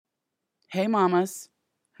Hey, mamas.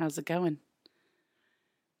 How's it going?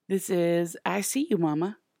 This is I See You,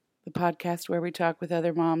 Mama, the podcast where we talk with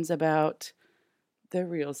other moms about the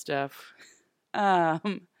real stuff.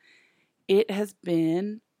 Um, it has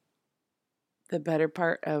been the better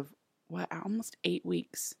part of, almost 8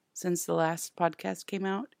 weeks since the last podcast came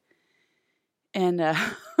out. And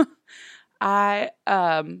I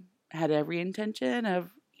had every intention of,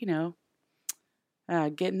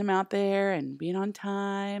 getting them out there and being on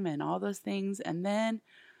time and all those things. And then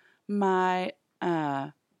my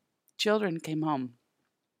children came home.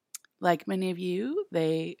 Like many of you,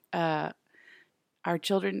 our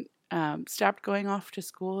children stopped going off to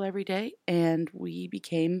school every day, and we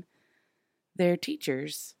became their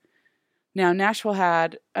teachers. Now, Nashville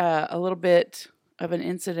had a little bit of an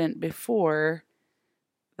incident before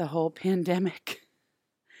the whole pandemic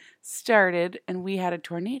started, and we had a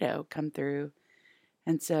tornado come through.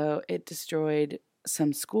 And so it destroyed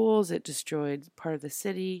some schools, it destroyed part of the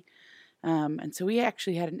city. And so we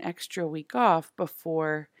actually had an extra week off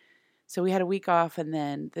before. So we had a week off, and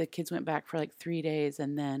then the kids went back for like 3 days,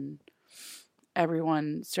 and then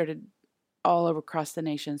everyone started all over across the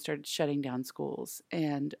nation started shutting down schools.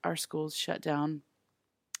 And our schools shut down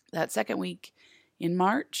that second week in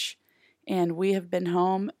March, and we have been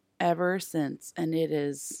home ever since. And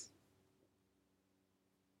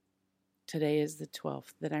today is the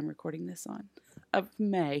 12th that I'm recording this on of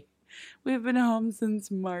May. We've been home since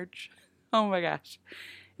March. Oh my gosh.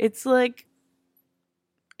 It's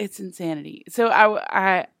insanity. So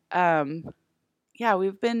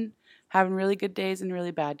we've been having really good days and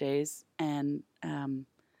really bad days, and kind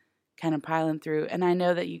of piling through. And I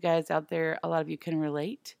know that you guys out there, a lot of you can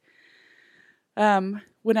relate.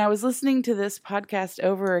 When I was listening to this podcast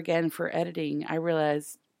over again for editing, I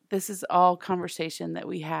realized this is all conversation that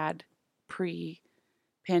we had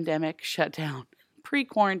pre-pandemic shutdown,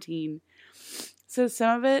 pre-quarantine. So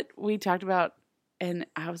some of it we talked about, and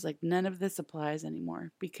I was like, none of this applies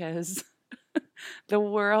anymore because the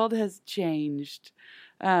world has changed.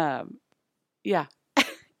 I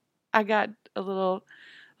got a little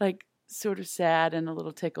sort of sad and a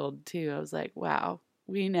little tickled too. I was like, wow,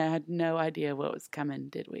 we had no idea what was coming,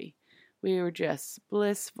 did we? We were just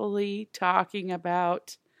blissfully talking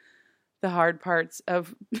about the hard parts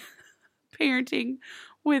of parenting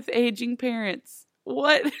with aging parents.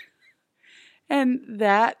 What? And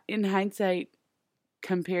that, in hindsight,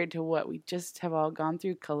 compared to what we just have all gone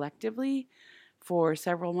through collectively for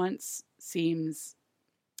several months, seems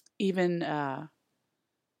even, I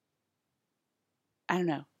don't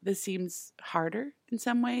know, this seems harder in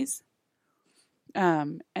some ways,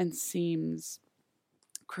 and seems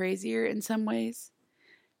crazier in some ways.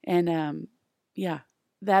 And,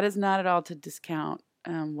 that is not at all to discount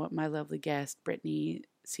what my lovely guest, Brittany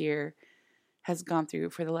Cyr, has gone through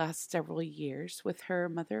for the last several years with her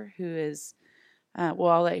mother, who is,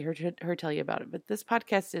 I'll let her tell you about it. But this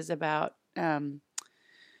podcast is about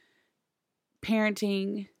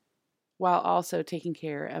parenting while also taking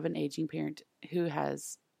care of an aging parent who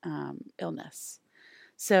has illness.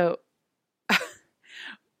 So,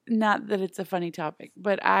 not that it's a funny topic,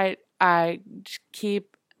 but I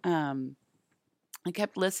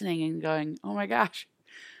kept listening and going, oh my gosh,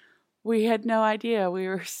 we had no idea. We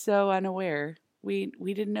were so unaware. We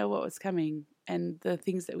didn't know what was coming and the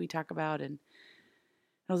things that we talk about. And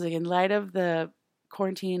I was like, in light of the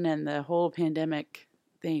quarantine and the whole pandemic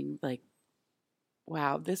thing,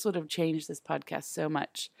 wow, this would have changed this podcast so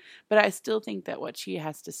much. But I still think that what she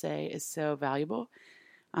has to say is so valuable.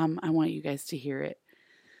 I want you guys to hear it.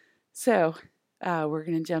 So we're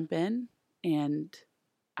going to jump in, and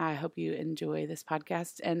I hope you enjoy this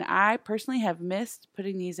podcast. And I personally have missed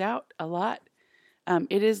putting these out a lot.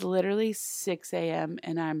 It is literally 6 a.m.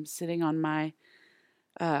 and I'm sitting on my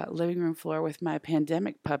living room floor with my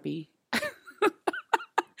pandemic puppy.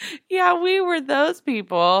 Yeah, we were those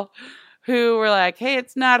people who were like, hey,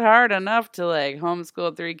 it's not hard enough to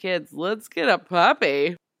homeschool 3 kids. Let's get a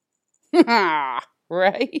puppy.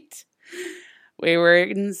 Right? We were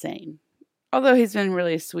insane. Although he's been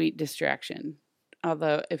really a sweet distraction.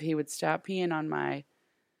 Although if he would stop peeing on my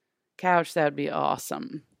couch, that would be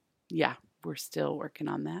awesome. Yeah, we're still working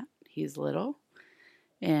on that. He's little.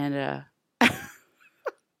 And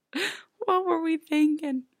what were we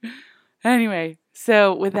thinking? Anyway,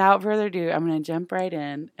 so without further ado, I'm going to jump right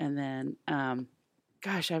in. And then,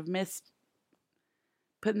 I've missed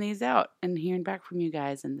putting these out and hearing back from you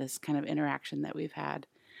guys and this kind of interaction that we've had.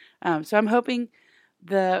 So I'm hoping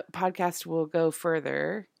the podcast will go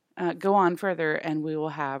on further, and we will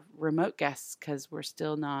have remote guests because we're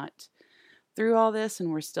still not through all this,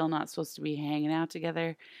 and we're still not supposed to be hanging out together.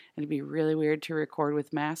 And it'd be really weird to record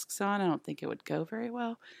with masks on. I don't think it would go very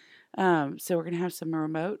well. So we're going to have some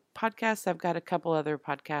remote podcasts. I've got a couple other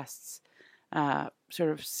podcasts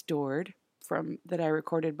sort of stored from that I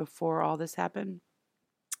recorded before all this happened.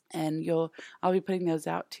 And I'll be putting those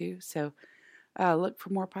out too. So look for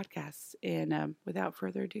more podcasts. And without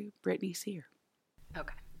further ado, Brittany Cyr.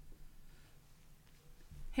 Okay.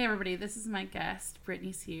 Hey everybody, this is my guest,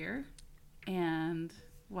 Brittany Cyr, and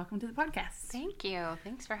welcome to the podcast. Thank you.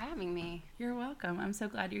 Thanks for having me. You're welcome. I'm so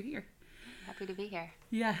glad you're here. Happy to be here.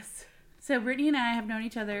 Yes. So Brittany and I have known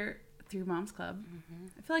each other through Mom's Club. Mm-hmm.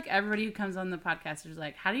 I feel like everybody who comes on the podcast is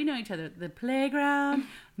like, how do you know each other? The playground,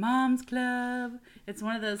 Mom's Club. It's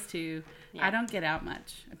one of those two. Yeah. I don't get out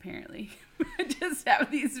much, apparently. I just have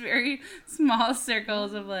these very small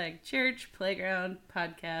circles of like church, playground,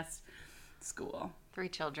 podcast, school. 3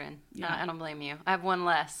 children. Yeah. I don't blame you. I have one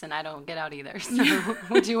less and I don't get out either. So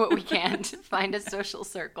we do what we can to find a social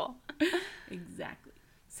circle. Exactly.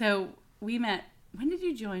 So we met. When did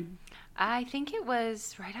you join? I think it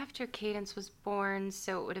was right after Cadence was born,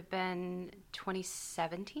 so it would have been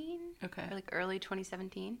 2017. Okay. Or like early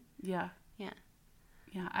 2017. Yeah. Yeah.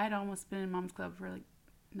 Yeah, I'd almost been in Mom's Club for like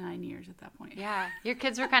 9 years at that point. Yeah. Your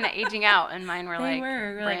kids were kind of aging out, and mine were they like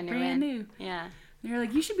were brand new. Yeah. They were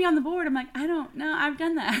like, you should be on the board. I'm like, I don't know. I've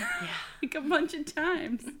done that yeah. like a bunch of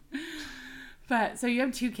times. But, so you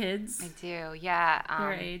have 2 kids. I do, yeah.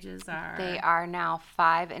 Their ages are? They are now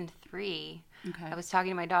 5 and 3. Okay. I was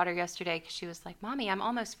talking to my daughter yesterday because she was like, Mommy, I'm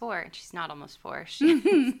almost 4. And she's not almost 4. She's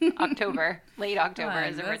October, late October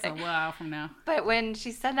is her birthday. That's a while from now. But when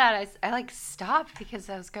she said that, I like stopped because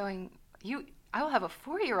I was going, I will have a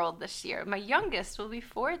 4-year-old this year. My youngest will be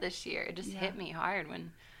 4 this year. It just hit me hard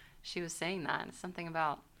when she was saying that. It's something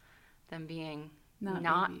about them being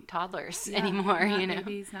not toddlers anymore, not you know.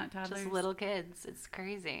 Babies, not toddlers. Just little kids. It's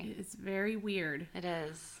crazy. It's very weird. It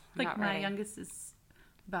is. Like my youngest is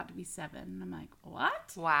about to be 7. And I'm like,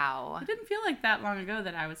 what? Wow. It didn't feel like that long ago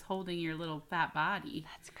that I was holding your little fat body.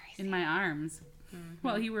 That's crazy. In my arms. Mm-hmm.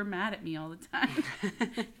 Well, you were mad at me all the time.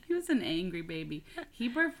 He was an angry baby. He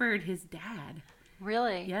preferred his dad.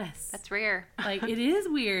 Really? Yes. That's rare. Like, it is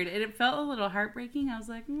weird. And it felt a little heartbreaking. I was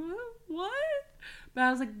like, what? But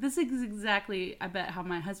I was like, this is exactly, I bet, how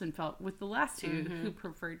my husband felt with the last 2 who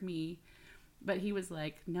preferred me. But he was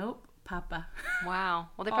like, nope, Papa. Wow.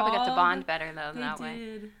 Well, they probably got to bond better, though, that way. They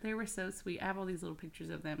did. They were so sweet. I have all these little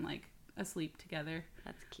pictures of them, like, asleep together.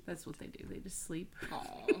 That's cute. That's what they do. They just sleep.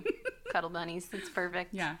 Aww. Cuddle bunnies. That's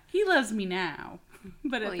perfect. Yeah. He loves me now.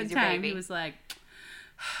 But at the time, he was like,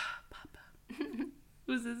 Papa.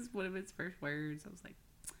 Was this one of his first words? I was like,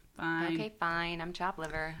 fine. Okay, fine. I'm chop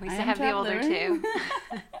liver. At least I have the older 2.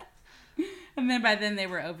 And then by then they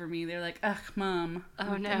were over me. They're like, ugh, Mom.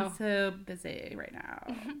 Oh, no. I'm so busy right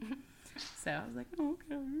now. So I was like, oh,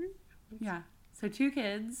 okay. Yeah. So 2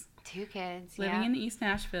 kids. 2 kids, living in East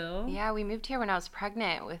Nashville. Yeah, we moved here when I was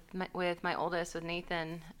pregnant with my oldest, with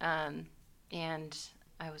Nathan. And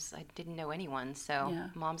I didn't know anyone. So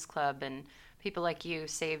Mom's Club and people like you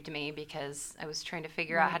saved me because I was trying to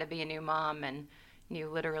figure out how to be a new mom and knew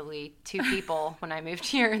literally 2 people when I moved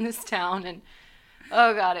here in this town. And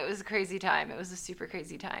oh God, it was a crazy time. It was a super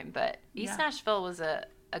crazy time. But East Nashville was a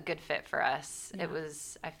good fit for us. Yeah.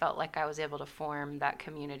 I felt like I was able to form that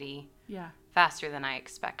community faster than I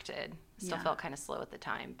expected. Still felt kind of slow at the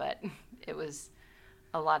time, but it was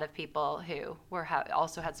a lot of people who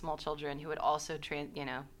also had small children who had also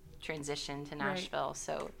transitioned to Nashville. Right.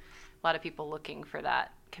 So a lot of people looking for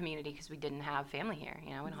that community because we didn't have family here.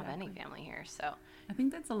 We don't have any family here. So I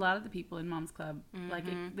think that's a lot of the people in Mom's Club. Mm-hmm. Like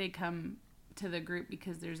they come to the group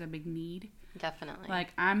because there's a big need. Definitely. Like,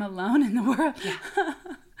 I'm alone in the world.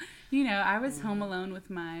 Yeah. I was home alone with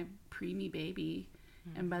my preemie baby.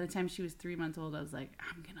 Mm-hmm. And by the time she was 3 months old, I was like,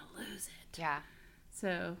 I'm going to lose it. Yeah.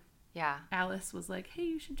 So Alice was like, hey,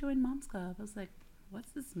 you should join Mom's Club. I was like,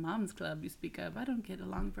 what's this Mom's Club you speak of? I don't get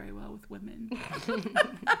along very well with women.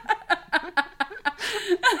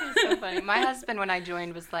 It's so funny. My husband, when I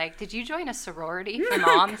joined, was like, did you join a sorority for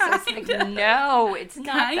moms? I was like, no, it's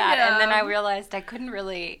not that. And then I realized I couldn't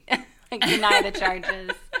really deny the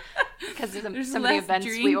charges because of some of the events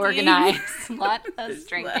we organized. A lot less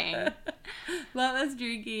drinking. A lot less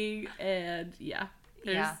drinking. And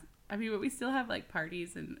I mean, but we still have like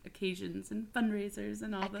parties and occasions and fundraisers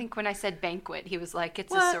and all that. I think when I said banquet, he was like,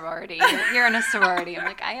 it's a sorority. You're in a sorority. I'm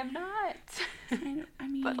like, I am not. I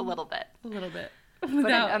mean, but a little bit. A little bit. a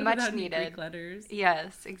much without needed Greek letters.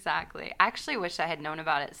 Yes, exactly. I actually wish I had known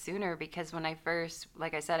about it sooner, because when I first,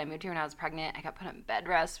 like I said, I moved here when I was pregnant. I got put on bed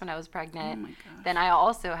rest when I was pregnant. Oh my gosh. Then I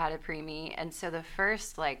also had a preemie, and so the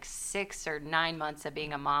first 6 or 9 months of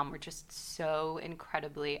being a mom were just so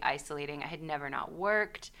incredibly isolating. I had never not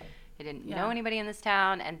worked. I didn't know anybody in this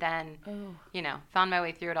town, and then found my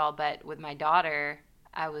way through it all. But with my daughter,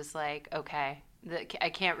 I was like, okay, I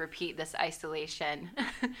can't repeat this isolation.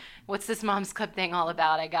 What's this mom's club thing all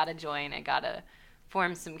about? I gotta join. I gotta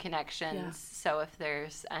form some connections. Yeah. So if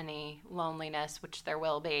there's any loneliness, which there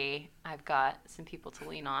will be, I've got some people to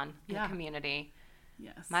lean on in the community.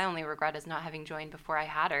 Yes. My only regret is not having joined before I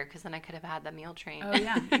had her, because then I could have had the meal train. Oh,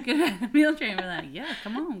 yeah. You could have had the meal train. We're like, yeah,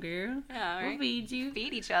 come on, girl. Yeah, right? We'll feed you.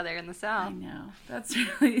 Feed each other in the South. I know. That's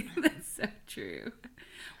so true.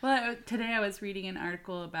 Well, today I was reading an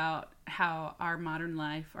article about how our modern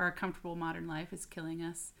life, our comfortable modern life, is killing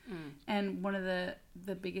us. And one of the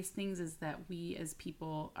biggest things is that we as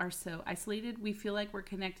people are so isolated. We feel like we're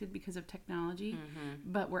connected because of technology,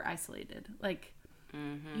 but we're isolated.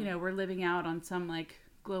 We're living out on some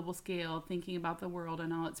global scale, thinking about the world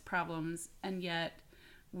and all its problems, and yet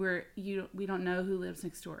we don't know who lives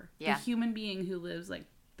next door. Yeah. The human being who lives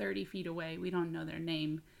 30 feet away, we don't know their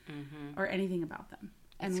name or anything about them.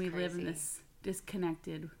 And we live in this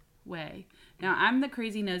disconnected way. Now, I'm the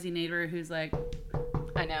crazy nosy neighbor who's like,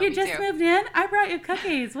 I know, you just moved in? I brought you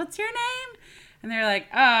cookies. What's your name? And they're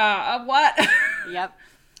like, what? Yep.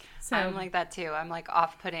 So I'm like that too. I'm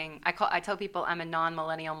off-putting. I tell people I'm a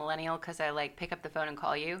non-millennial because I pick up the phone and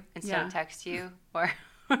call you instead of text you, or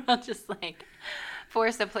I'll just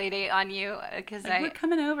force a play date on you because we're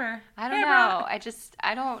coming over. I don't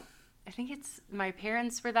know. I think it's my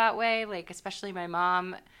parents were that way. Especially my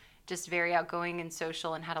mom, just very outgoing and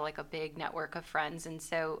social, and had a big network of friends, and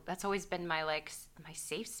so that's always been my my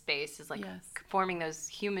safe space is forming those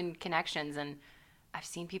human connections. And I've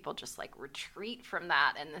seen people just retreat from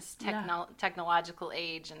that in this technological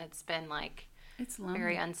age, and it's been it's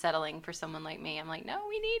very unsettling for someone like me. I'm like, no,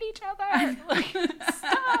 we need each other.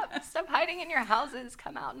 Stop hiding in your houses.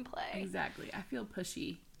 Come out and play. Exactly. I feel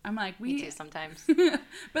pushy. I'm like, me too sometimes.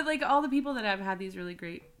 But all the people that I've had these really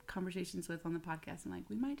great conversations with on the podcast, I'm like,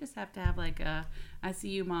 we might just have to have a I see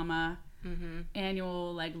you mama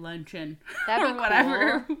annual luncheon or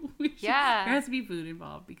whatever. Cool. There has to be food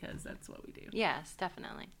involved because that's what we do. Yes,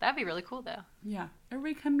 definitely. That'd be really cool though. Yeah.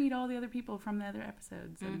 Everybody come meet all the other people from the other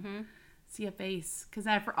episodes and see a face, because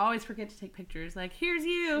I always forget to take pictures. Here's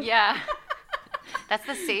you. Yeah. That's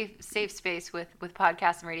the safe space with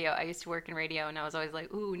podcasts and radio. I used to work in radio, and I was always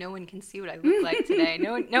like, ooh, no one can see what I look like today.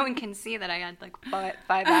 No one can see that I had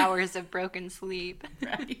 5 hours of broken sleep.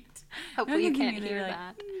 Right. Hopefully you can't hear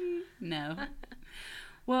that. No.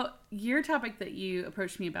 Well, your topic that you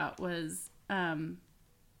approached me about was an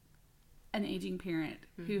aging parent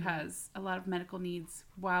who has a lot of medical needs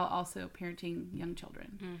while also parenting young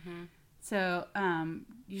children. So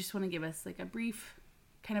you just want to give us a brief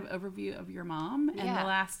kind of overview of your mom and the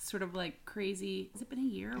last sort of crazy, has it been a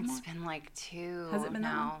year or more? It's been 2 has it been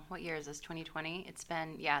now. What year is this? 2020? It's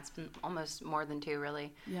been almost more than 2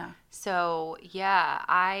 really. Yeah. So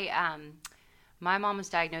my mom was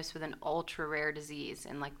diagnosed with an ultra rare disease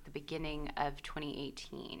in the beginning of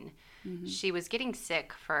 2018. She was getting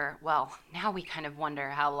sick for, now we kind of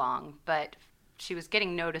wonder how long, but she was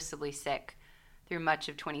getting noticeably sick through much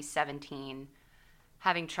of 2017,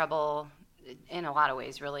 having trouble in a lot of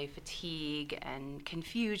ways, really, fatigue and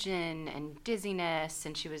confusion and dizziness,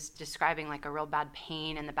 and she was describing a real bad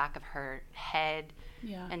pain in the back of her head.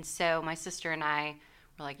 Yeah. And so my sister and I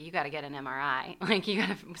were like, you got to get an MRI. You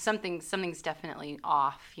got to, something's definitely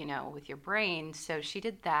off, with your brain. So she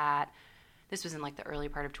did that. This was in the early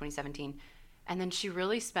part of 2017. And then she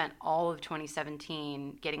really spent all of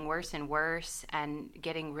 2017 getting worse and worse and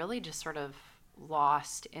getting really just sort of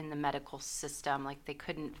lost in the medical system. They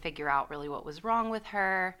couldn't figure out really what was wrong with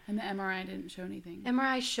her. And the MRI didn't show anything.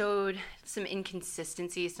 MRI showed some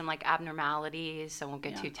inconsistencies, some abnormalities. I won't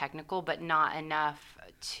get too technical, but not enough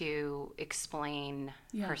to explain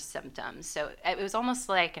her symptoms. So it was almost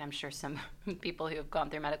and I'm sure some people who have gone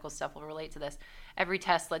through medical stuff will relate to this, every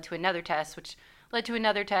test led to another test, which led to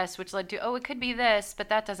another test, which led to, it could be this, but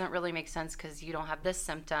that doesn't really make sense because you don't have this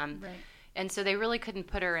symptom. Right. And so they really couldn't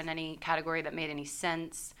put her in any category that made any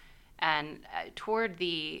sense. And toward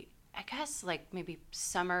the, I guess, maybe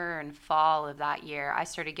summer and fall of that year, I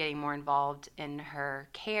started getting more involved in her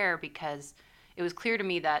care because it was clear to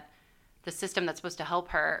me that the system that's supposed to help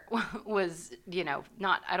her was,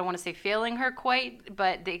 not, I don't want to say failing her quite,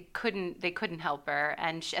 but they couldn't help her.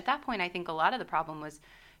 And at that point, I think a lot of the problem was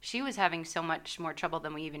she was having so much more trouble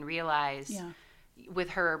than we even realized. Yeah.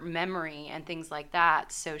 with her memory and things like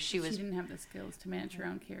that. So she didn't have the skills to manage her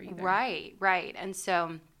own care either. Right. And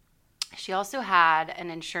so she also had an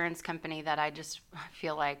insurance company that I just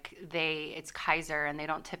feel like it's Kaiser, and they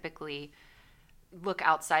don't typically look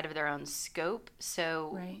outside of their own scope.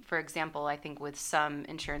 So, for example, I think with some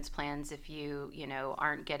insurance plans, if you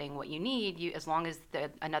aren't getting what you need, as long as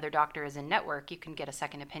another doctor is in network, you can get a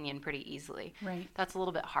second opinion pretty easily. Right. That's a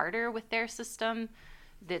little bit harder with their system.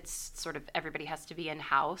 That's sort of everybody has to be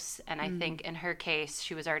in-house. And I think in her case,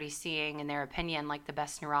 she was already seeing, in their opinion, like the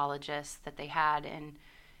best neurologist that they had. And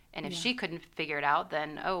if she couldn't figure it out,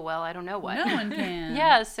 then, oh, well, I don't know what. No one can.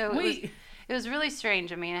 Yeah, so it was really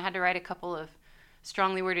strange. I mean, I had to write a couple of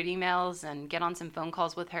strongly worded emails and get on some phone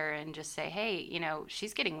calls with her and just say, hey,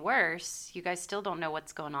 she's getting worse. You guys still don't know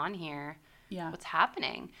what's going on here. Yeah. What's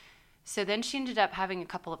happening? So then she ended up having a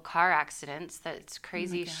couple of car accidents. That's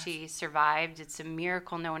crazy. She survived. It's a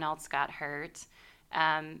miracle no one else got hurt.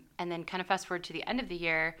 And then kind of fast forward to the end of the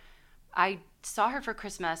year, I saw her for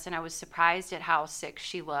Christmas, and I was surprised at how sick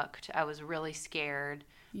she looked. I was really scared.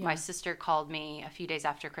 Yeah. My sister called me a few days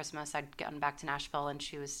after Christmas. I'd gotten back to Nashville, and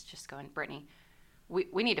she was just going, Brittany,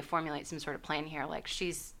 we need to formulate some sort of plan here. Like,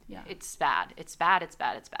 it's bad. It's bad.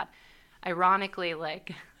 Ironically,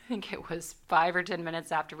 like, I think it was 5 or 10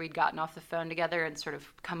 minutes after we'd gotten off the phone together and sort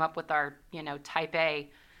of come up with our, type A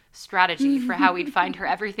strategy for how we'd find her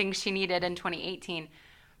everything she needed in 2018.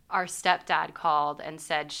 Our stepdad called and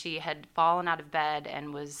said she had fallen out of bed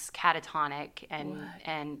and was catatonic. And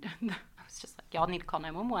I was just like, y'all need to call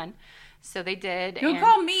 911. So they did. Don't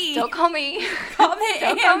call me. Don't call me. Call the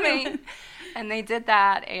Don't call me. And they did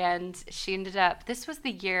that, and she ended up, this was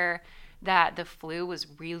the year that the flu was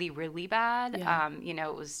really, really bad. Yeah.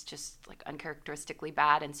 It was just like uncharacteristically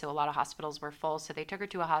bad, and so a lot of hospitals were full. So they took her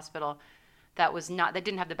to a hospital that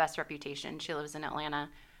didn't have the best reputation. She lives in Atlanta.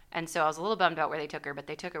 And so I was a little bummed about where they took her, but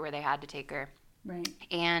they took her where they had to take her. Right.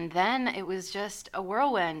 And then it was just a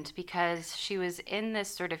whirlwind because she was in this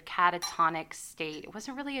sort of catatonic state. It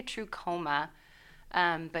wasn't really a true coma,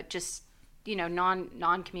 but just,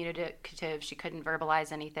 non-communicative. She couldn't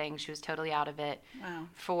verbalize anything. She was totally out of it. Wow.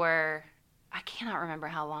 For, I cannot remember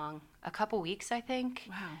how long, a couple weeks, I think.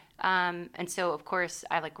 Wow. And so, of course,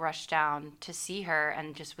 I rushed down to see her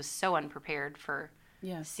and just was so unprepared for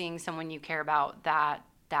seeing someone you care about that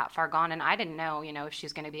far gone. And I didn't know, if she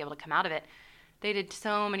was going to be able to come out of it. They did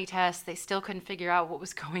so many tests. They still couldn't figure out what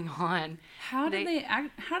was going on. How did they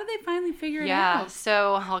finally figure it out? Yeah,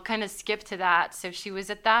 so I'll kind of skip to that. So she was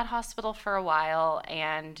at that hospital for a while,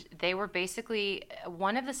 and they were basically,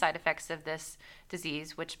 one of the side effects of this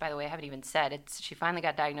disease, which, by the way, I haven't even said, she finally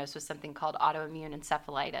got diagnosed with something called autoimmune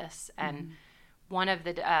encephalitis. And one of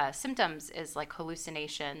the symptoms is like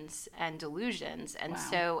hallucinations and delusions. And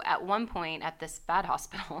so at one point at this bad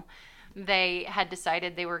hospital, they had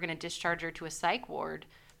decided they were going to discharge her to a psych ward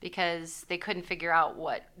because they couldn't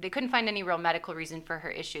they couldn't find any real medical reason for her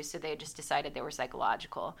issues. So they just decided they were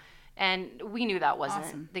psychological. And we knew that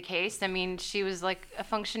wasn't the case. I mean, she was like a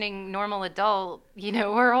functioning normal adult,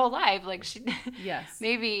 her whole life. Like she,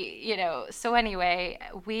 maybe, so anyway,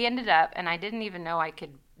 we ended up, and I didn't even know I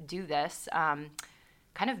could do this,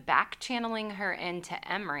 kind of back channeling her into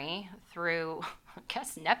Emory through, I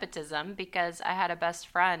guess, nepotism, because I had a best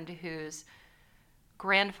friend whose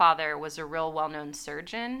grandfather was a real well-known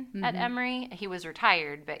surgeon at Emory. He was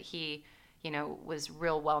retired, but he, was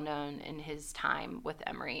real well-known in his time with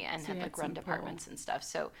Emory and had run departments and stuff.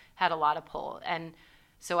 So had a lot of pull. And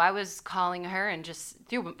so I was calling her and just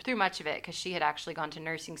through much of it, because she had actually gone to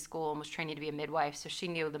nursing school and was training to be a midwife. So she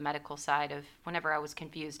knew the medical side of whenever I was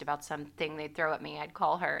confused about something they'd throw at me, I'd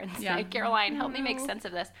call her and say, Caroline, help me make sense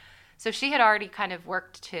of this. So she had already kind of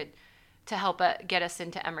worked to help get us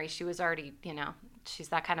into Emory. She was already, she's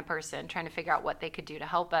that kind of person, trying to figure out what they could do to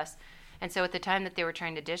help us. And so at the time that they were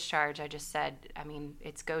trying to discharge, I just said, I mean,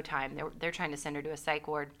 it's go time. They're trying to send her to a psych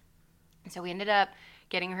ward. And so we ended up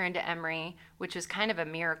getting her into Emory, which was kind of a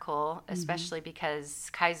miracle, especially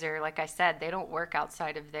because Kaiser, like I said, they don't work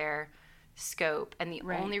outside of their scope. And the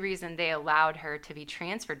only reason they allowed her to be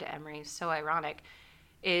transferred to Emory, so ironic,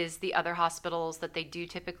 is the other hospitals that they do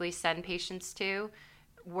typically send patients to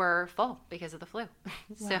were full because of the flu.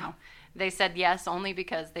 So they said yes only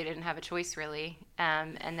because they didn't have a choice, really.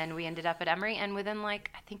 And then we ended up at Emory, and within I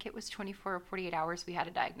think it was 24 or 48 hours, we had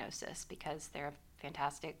a diagnosis because they're a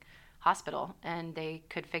fantastic hospital and they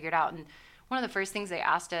could figure it out. And one of the first things they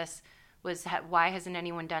asked us was why hasn't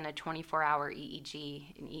anyone done a 24-hour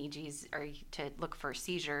EEG? And EEGs are to look for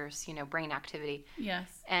seizures, brain activity. Yes.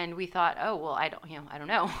 And we thought, oh, well, I don't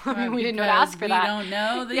know. I mean, we didn't know to ask for that. We don't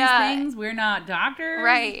know these things. We're not doctors.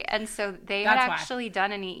 Right. And so they had actually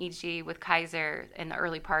done an EEG with Kaiser in the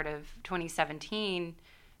early part of 2017,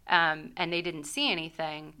 and they didn't see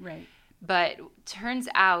anything. Right. But turns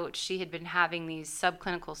out she had been having these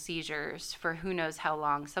subclinical seizures for who knows how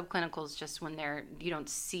long. Subclinical is just when you don't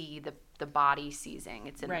see the body seizing.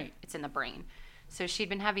 It's in the brain. So she'd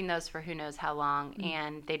been having those for who knows how long,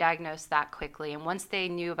 and they diagnosed that quickly. And once they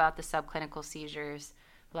knew about the subclinical seizures,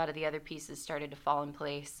 a lot of the other pieces started to fall in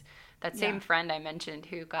place. That same friend I mentioned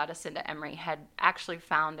who got us into Emory had actually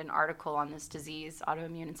found an article on this disease,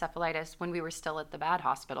 autoimmune encephalitis, when we were still at the bad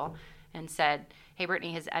hospital, and said, hey,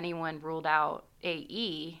 Brittany, has anyone ruled out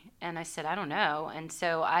AE? And I said, I don't know. And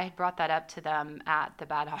so I had brought that up to them at the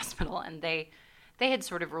bad hospital, and they had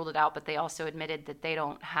sort of ruled it out, but they also admitted that they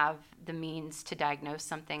don't have the means to diagnose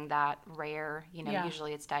something that rare.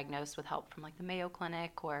 Usually it's diagnosed with help from like the Mayo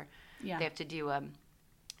Clinic, or they have to do a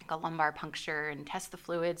lumbar puncture and test the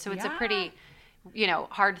fluid. So it's a pretty,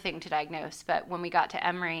 hard thing to diagnose. But when we got to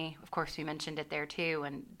Emory, of course, we mentioned it there too,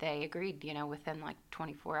 and they agreed, within like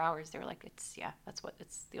 24 hours, they were like, it's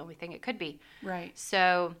the only thing it could be. Right.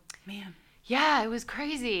 So, man. Yeah, it was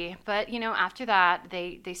crazy. But, after that,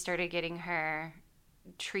 they started getting her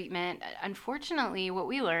treatment. Unfortunately, what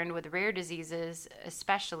we learned with rare diseases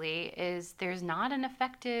especially is there's not an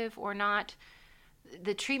effective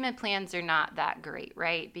the treatment plans are not that great,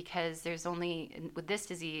 right? Because with this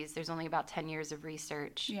disease, there's only about 10 years of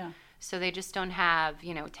research. Yeah. So they just don't have,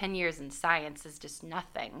 10 years in science is just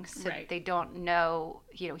nothing. So they don't know,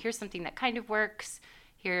 here's something that kind of works.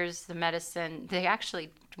 Here's the medicine.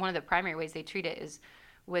 One of the primary ways they treat it is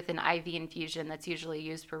with an IV infusion that's usually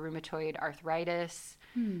used for rheumatoid arthritis.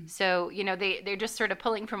 So, they're just sort of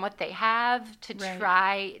pulling from what they have to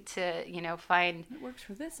try to, find. It works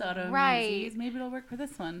for this autoimmune disease. Maybe it'll work for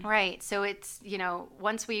this one. Right. So it's,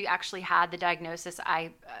 once we actually had the diagnosis,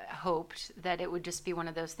 I hoped that it would just be one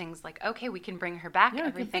of those things like, okay, we can bring her back. Yeah,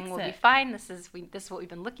 everything will be fine. This is what we've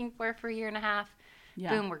been looking for a year and a half. Yeah.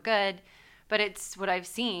 Boom, we're good. But it's what I've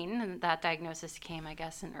seen. That diagnosis came, I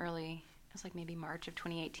guess, it was like maybe March of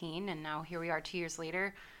 2018. And now here we are 2 years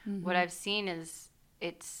later. Mm-hmm. What I've seen is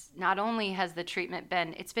it's not only has the treatment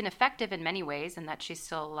it's been effective in many ways, and that she's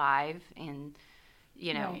still alive, and,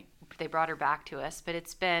 they brought her back to us, but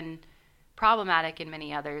it's been problematic in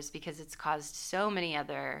many others because it's caused so many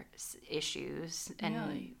other issues. And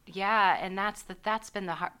really? Yeah. And that's been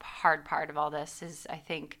the hard part of all this is, I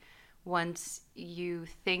think, once you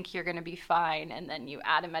think you're going to be fine and then you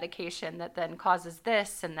add a medication that then causes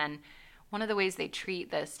this, and then one of the ways they treat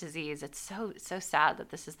this disease, it's so sad that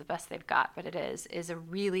this is the best they've got, but it is a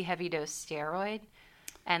really heavy dose steroid,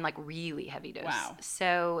 and like really heavy dose. Wow.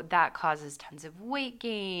 So that causes tons of weight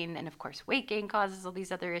gain, and of course weight gain causes all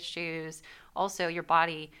these other issues. Also, your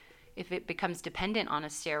body, if it becomes dependent on a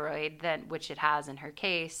steroid, then which it has in her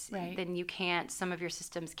case, then some of your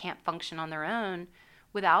systems can't function on their own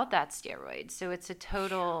without that steroid. So it's a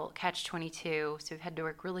total catch-22. So we've had to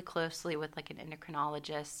work really closely with like an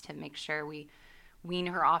endocrinologist to make sure we wean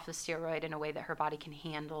her off the steroid in a way that her body can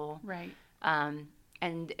handle. Right.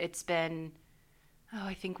 And it's been,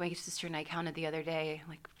 I think my sister and I counted the other day,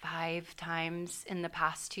 like 5 times in the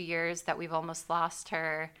past 2 years that we've almost lost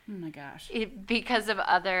her. Oh my gosh. Because of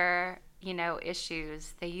other,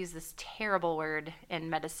 issues. They use this terrible word in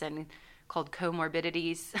medicine called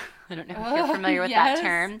comorbidities. I don't know if you're familiar with that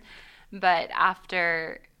term. But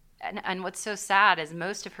and what's so sad is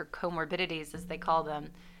most of her comorbidities, as they call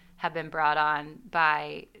them, have been brought on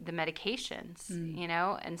by the medications,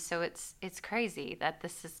 and so it's crazy that the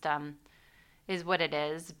system is what it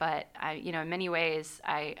is. But in many ways,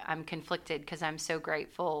 I'm conflicted because I'm so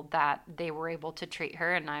grateful that they were able to treat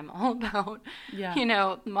her, and I'm all about,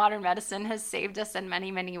 modern medicine has saved us in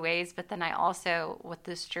many, many ways. But then I also, what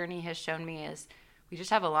this journey has shown me is we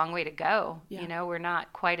just have a long way to go. Yeah. We're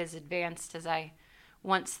not quite as advanced as I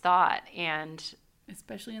once thought, and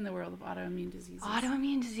especially in the world of autoimmune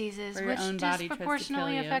diseases. Which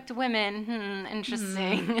disproportionately affect women.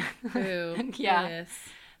 Interesting. Ooh, yeah. Yes.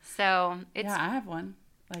 So it's. Yeah, I have one.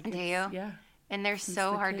 Do you? Yeah. And they're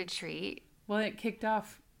so hard to treat. Well, it kicked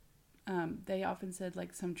off. They often said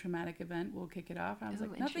like some traumatic event will kick it off. I was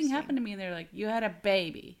like, nothing happened to me. And they're like, you had a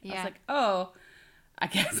baby. Yeah. I was like, oh, I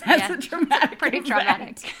guess that's a traumatic pretty event.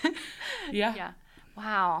 Traumatic. Yeah. Yeah.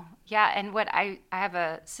 Wow. Yeah. And what I have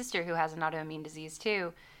a sister who has an autoimmune disease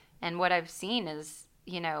too. And what I've seen is,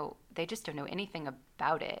 they just don't know anything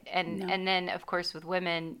about it. And then, of course, with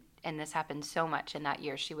women, and this happened so much in that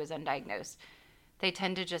year she was undiagnosed, they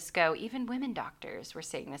tend to just go, even women doctors were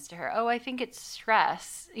saying this to her, oh, I think it's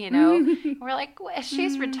stress, We're like, well,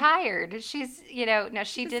 she's retired. She's, now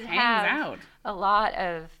she did have a lot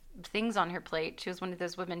of things on her plate. She was one of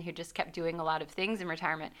those women who just kept doing a lot of things in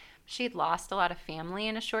retirement. She had lost a lot of family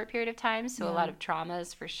in a short period of time, so a lot of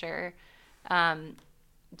traumas for sure.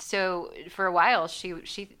 So for a while,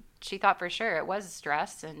 she thought for sure it was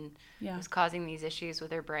stress and was causing these issues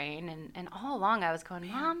with her brain. And all along I was going,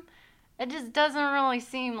 Mom, it just doesn't really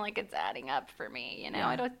seem like it's adding up for me.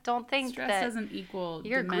 I don't think stress that doesn't equal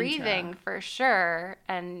you're dementia. grieving for sure.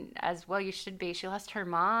 And as well you should be. She lost her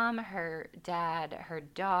mom, her dad, her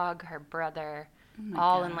dog, her brother,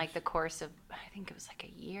 all in like the course of, I think it was like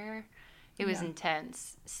a year. It was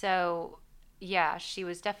intense. So yeah, she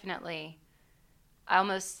was definitely, I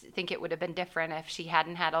almost think it would have been different if she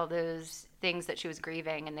hadn't had all those things that she was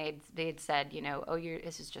grieving and they'd said, oh,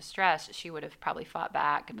 this is just stress. She would have probably fought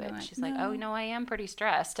back, but she's like, oh, no, I am pretty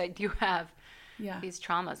stressed. I do have these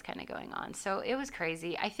traumas kind of going on. So it was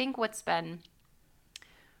crazy. I think what's been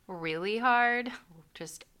really hard,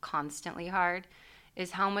 just constantly hard,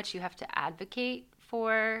 is how much you have to advocate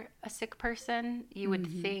for a sick person. You would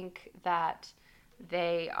think that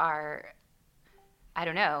they are, I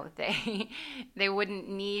don't know, they wouldn't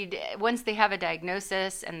need, once they have a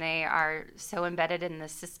diagnosis and they are so embedded in the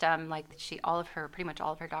system, like pretty much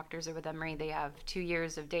all of her doctors are with Emory. They have 2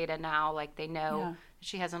 years of data now, like they know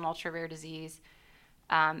she has an ultra rare disease.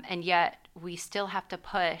 And yet we still have to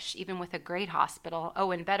push, even with a great hospital.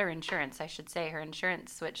 Oh, and better insurance, I should say. Her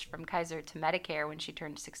insurance switched from Kaiser to Medicare when she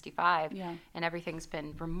turned 65. Yeah. And everything's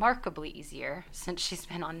been remarkably easier since she's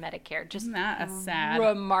been on Medicare. Just Isn't that a sad?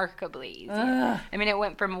 Remarkably easier. Ugh. I mean, it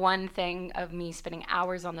went from one thing of me spending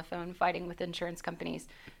hours on the phone fighting with insurance companies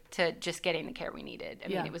to just getting the care we needed. I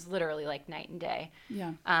mean, it was literally like night and day.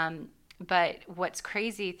 Yeah. But what's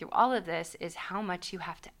crazy through all of this is how much you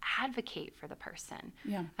have to advocate for the person.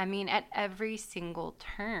 Yeah. I mean, at every single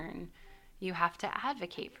turn, you have to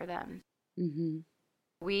advocate for them. Mm-hmm.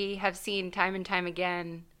 We have seen time and time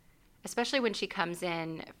again, especially when she comes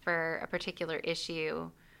in for a particular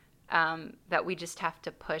issue, that we just have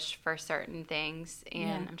to push for certain things.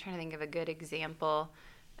 And I'm trying to think of a good example.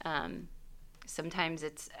 Sometimes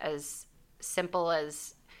it's as simple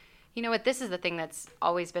as, you know what, this is the thing that's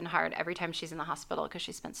always been hard every time she's in the hospital, because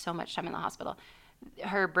she spent so much time in the hospital.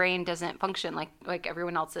 Her brain doesn't function like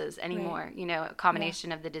everyone else's anymore. Right. A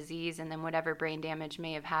combination of the disease and then whatever brain damage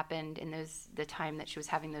may have happened in the time that she was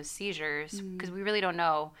having those seizures, because we really don't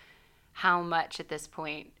know how much at this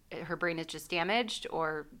point her brain is just damaged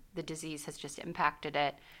or the disease has just impacted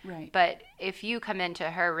it. Right. But if you come into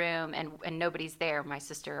her room and nobody's there, my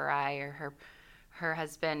sister or I or her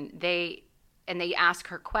husband, they ask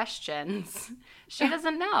her questions, she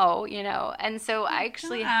doesn't know, And so I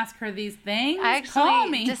actually don't ask her these things. Call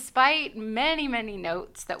me. Despite many, many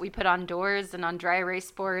notes that we put on doors and on dry erase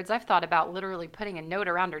boards, I've thought about literally putting a note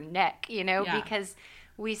around her neck, because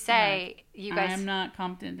we say, you guys, I'm not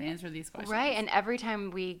competent to answer these questions. Right. And every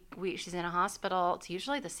time she's in a hospital, it's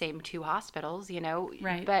usually the same 2 hospitals,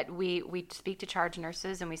 Right. But we speak to charge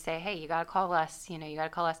nurses and we say, hey, you got to call us, you got to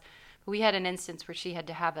call us. But we had an instance where she had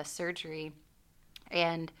to have a surgery.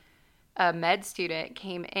 And a med student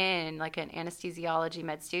came in, like an anesthesiology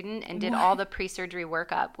med student, and did all the pre-surgery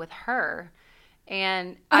workup with her.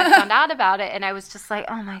 And I found out about it, and I was just like,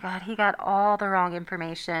 oh, my God, he got all the wrong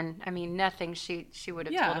information. I mean, nothing she would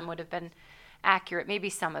have told him would have been accurate. Maybe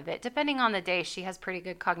some of it. Depending on the day, she has pretty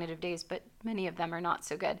good cognitive days, but many of them are not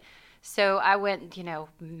so good. So I went,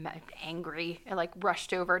 angry, and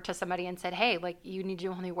rushed over to somebody and said, hey, you need to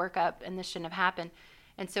do only workup, and this shouldn't have happened.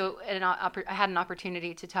 And so I had an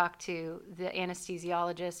opportunity to talk to the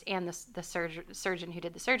anesthesiologist and the surgeon who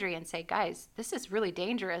did the surgery and say, guys, this is really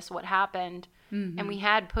dangerous, what happened. Mm-hmm. And we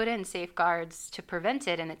had put in safeguards to prevent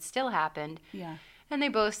it, and it still happened. Yeah. And they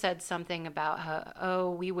both said something about how,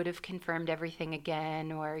 we would have confirmed everything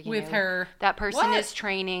again, or, her. That person is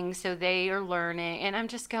training, so they are learning. And I'm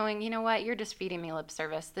just going, you know what, you're just feeding me lip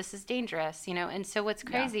service. This is dangerous, And so what's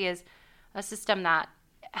crazy is a system that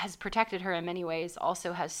has protected her in many ways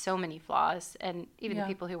also has so many flaws, and even the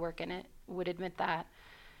people who work in it would admit that.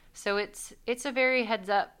 So it's a very heads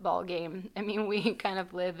up ball game. I mean, we kind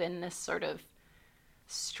of live in this sort of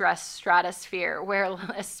stress stratosphere where,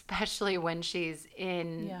 especially when she's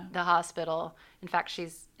in the hospital. In fact,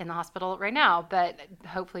 she's in the hospital right now, but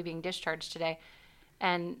hopefully being discharged today.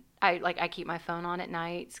 And I keep my phone on at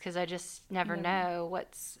nights because I just never know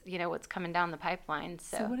what's coming down the pipeline.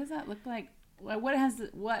 So what does that look like? What has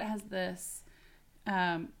this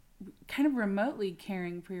kind of remotely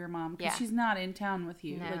caring for your mom because Yeah. she's not in town with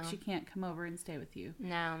you. No. Like, she can't come over and stay with you.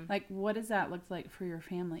 No. Like, what does that look like for your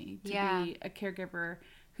family to Yeah. be a caregiver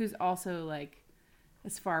who's also, like,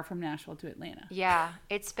 as far from Nashville to Atlanta? Yeah,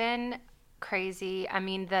 it's been crazy. I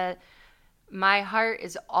mean, my heart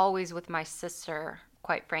is always with my sister,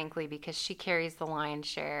 quite frankly, because she carries the lion's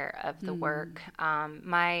share of the work.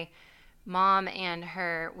 My mom and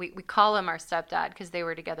her, we call him our stepdad because they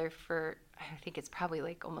were together for, I think it's probably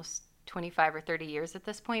like almost 25 or 30 years at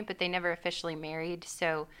this point, but they never officially married.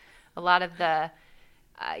 So a lot of the,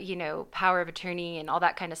 power of attorney and all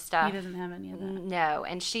that kind of stuff. He doesn't have any of that. No,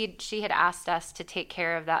 and she had asked us to take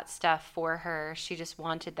care of that stuff for her. She just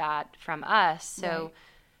wanted that from us. So,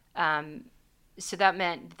 so that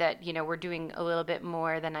meant that we're doing a little bit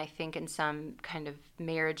more than I think in some kind of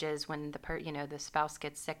marriages when the spouse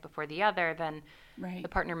gets sick before the other. Then the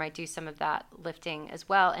partner might do some of that lifting as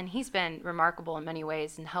well. And he's been remarkable in many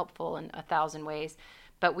ways and helpful in 1,000 ways.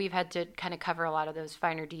 But we've had to kind of cover a lot of those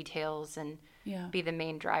finer details and be the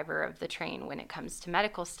main driver of the train when it comes to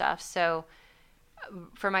medical stuff. So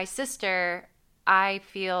for my sister, I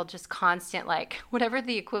feel just constant, like, whatever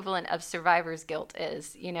the equivalent of survivor's guilt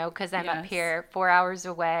is, because I'm up here 4 hours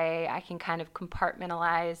away. I can kind of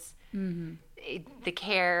compartmentalize the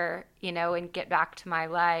care, and get back to my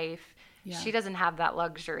life. Yeah. She doesn't have that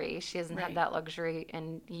luxury. She hasn't had that luxury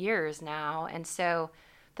in years now. And so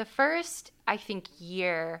the first, I think,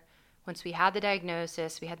 year, once we had the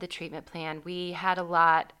diagnosis, we had the treatment plan, we had a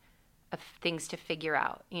lot of things to figure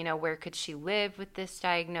out. Where could she live with this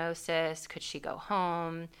diagnosis? Could she go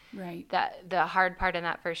home? Right. The hard part in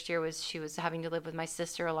that first year was she was having to live with my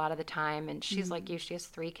sister a lot of the time. And she's like you, she has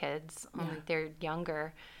 3 kids, only they're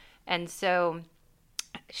younger. And so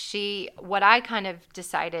what I kind of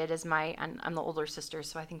decided as I'm the older sister,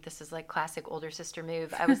 so I think this is like classic older sister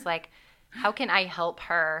move. I was like, how can I help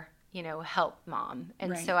her, help mom?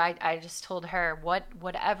 And so I just told her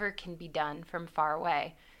whatever can be done from far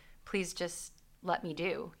away, please just let me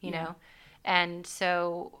do, you know? And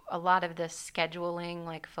so a lot of the scheduling,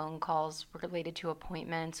 like phone calls related to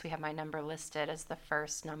appointments, we have my number listed as the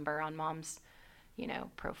first number on mom's,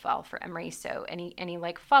 profile for Emory. So any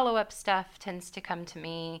like follow-up stuff tends to come to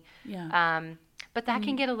me. Yeah. But that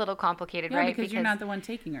can get a little complicated, right? Because you're not the one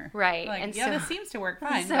taking her. Right. Like, and this seems to work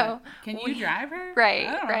fine. So can you drive her?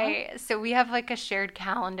 Right. So we have like a shared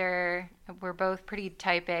calendar. We're both pretty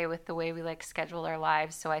type A with the way we like schedule our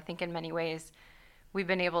lives. So I think in many ways we've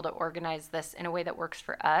been able to organize this in a way that works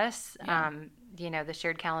for us. Yeah. The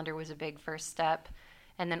shared calendar was a big first step.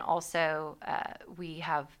 And then also we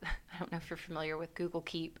have, I don't know if you're familiar with Google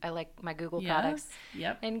Keep. I like my Google products.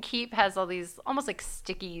 Yep. And Keep has all these almost like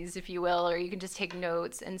stickies, if you will, or you can just take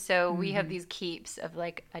notes. And so we have these keeps of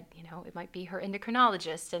like, it might be her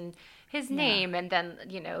endocrinologist and his name and then,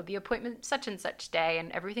 the appointment such and such day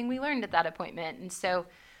and everything we learned at that appointment. And so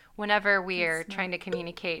whenever we are trying to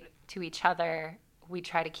communicate to each other, we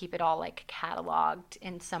try to keep it all like cataloged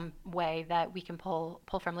in some way that we can pull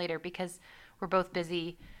from later because we're both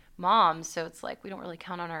busy moms, so it's like we don't really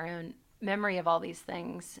count on our own memory of all these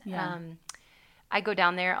things. Yeah. I go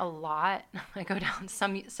down there a lot. I go down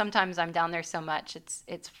sometimes I'm down there so much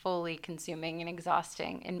it's fully consuming and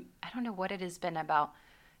exhausting. And I don't know what it has been about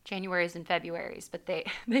Januaries and Februaries, but they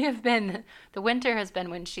have been, the winter has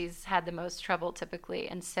been when she's had the most trouble typically.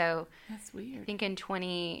 And so that's weird. I think in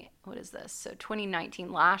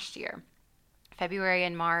 2019 last year, February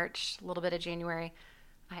and March, a little bit of January,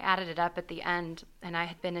 I added it up at the end, and I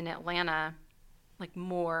had been in Atlanta like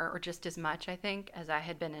more or just as much, I think, as I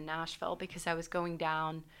had been in Nashville because I was going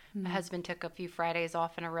down. My husband took a few Fridays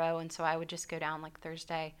off in a row, and so I would just go down like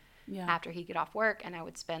Thursday after he'd get off work, and I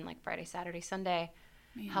would spend like Friday, Saturday, Sunday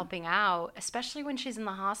helping out, especially when she's in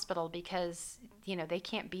the hospital because, they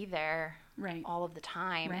can't be there all of the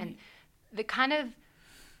time. And the kind of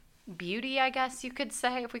beauty, I guess you could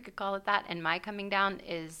say, if we could call it that, in my coming down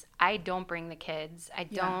is I don't bring the kids. I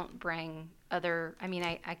don't bring other, I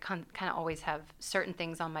kind of always have certain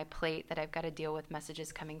things on my plate that I've got to deal with,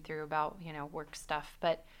 messages coming through about, work stuff,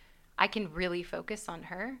 but I can really focus on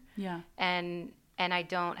her. Yeah. And I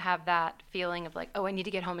don't have that feeling of like, oh, I need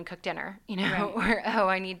to get home and cook dinner, or, oh,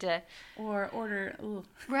 I need to. Or order. Ooh.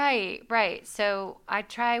 Right. So I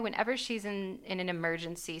try whenever she's in an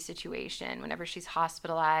emergency situation, whenever she's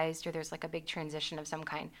hospitalized or there's like a big transition of some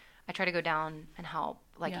kind, I try to go down and help,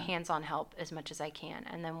 like hands-on help as much as I can.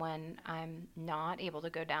 And then when I'm not able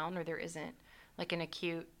to go down or there isn't like an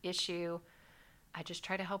acute issue, I just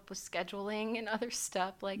try to help with scheduling and other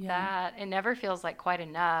stuff like that. It never feels like quite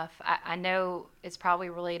enough. I know it's probably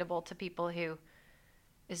relatable to people who,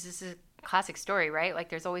 is this classic story, right? Like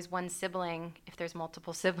there's always one sibling, if there's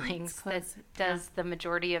multiple siblings, that does the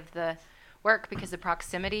majority of the work because of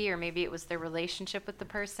proximity, or maybe it was their relationship with the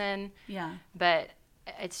person. Yeah. But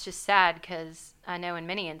it's just sad because I know in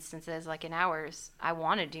many instances, like in ours, I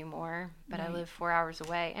want to do more, but I live 4 hours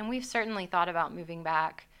away. And we've certainly thought about moving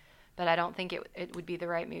back, but I don't think it would be the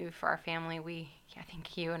right move for our family. I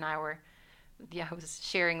think you and I were, I was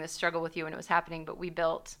sharing this struggle with you when it was happening, but we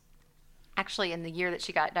built, actually in the year that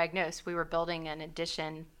she got diagnosed, we were building an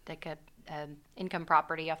addition, like a income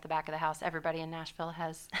property off the back of the house. Everybody in Nashville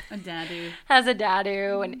has a dadu,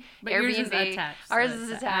 and but Airbnb. Yours is attached, ours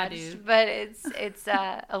is attached, but it's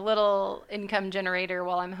a little income generator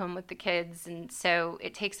while I'm home with the kids, and so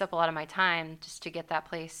it takes up a lot of my time just to get that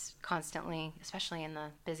place constantly, especially in the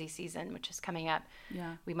busy season, which is coming up.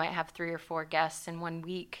 Yeah, we might have 3 or 4 guests in 1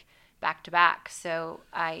 week back to back. So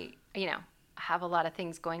I have a lot of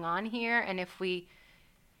things going on here, and if we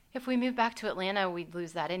move back to Atlanta, we'd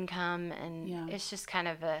lose that income, and it's just kind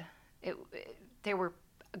of there were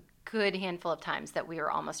a good handful of times that we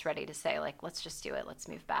were almost ready to say, like, let's just do it, let's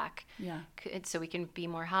move back, so we can be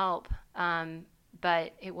more help.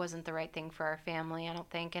 But it wasn't the right thing for our family, I don't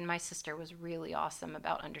think. And my sister was really awesome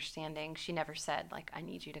about understanding. She never said, like, I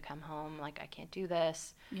need you to come home, like, I can't do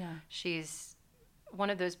this. Yeah, she's one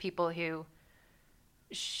of those people who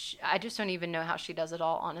I just don't even know how she does it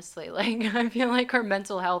all, honestly. Like, I feel like her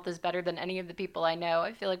mental health is better than any of the people I know.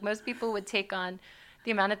 I feel like most people would take on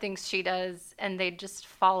the amount of things she does and they'd just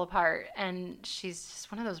fall apart. And she's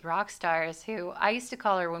just one of those rock stars who I used to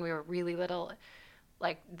call her when we were really little,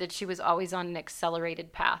 like, that she was always on an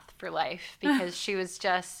accelerated path for life because she was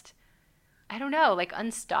just, I don't know, like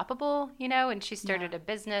unstoppable, and she started a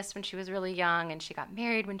business when she was really young, and she got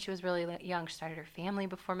married when she was really young. She started her family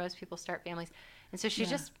before most people start families. And so she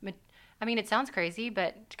just, I mean, it sounds crazy,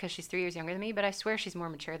 but because she's 3 years younger than me, but I swear she's more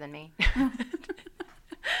mature than me.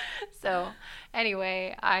 So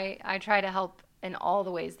anyway, I try to help in all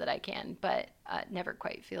the ways that I can, but never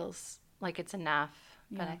quite feels like it's enough.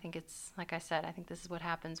 But I think it's, like I said, I think this is what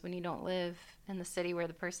happens when you don't live in the city where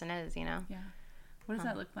the person is, Yeah. What does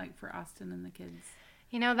that look like for Austin and the kids?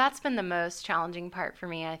 That's been the most challenging part for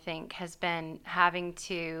me, I think, has been having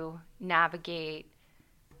to navigate,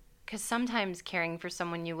 because sometimes caring for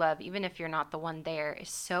someone you love, even if you're not the one there, is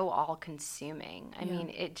so all-consuming. I mean,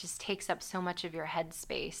 it just takes up so much of your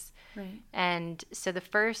headspace. Right. And so the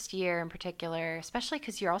first year in particular, especially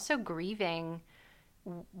because you're also grieving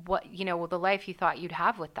what, the life you thought you'd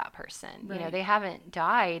have with that person. Right. They haven't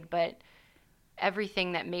died, but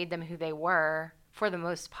everything that made them who they were, for the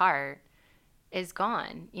most part, is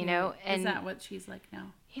gone, And is that what she's like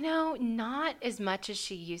now? Not as much as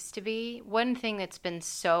she used to be. One thing that's been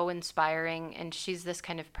so inspiring, and she's this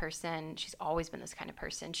kind of person, she's always been this kind of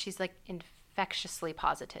person. She's like infectiously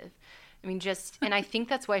positive. I mean, and I think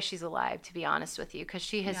that's why she's alive, to be honest with you, because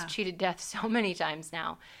she has cheated death so many times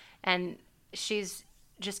now. And she's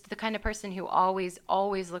just the kind of person who always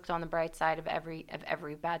looked on the bright side of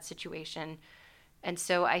every bad situation. And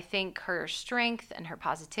so I think her strength and her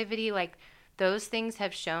positivity, like, those things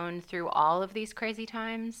have shown through all of these crazy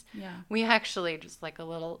times. Yeah. We actually, just like a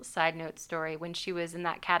little side note story, when she was in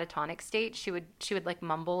that catatonic state, she would like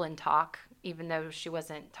mumble and talk, even though she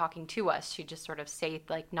wasn't talking to us. She'd just sort of say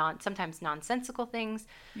like sometimes nonsensical things.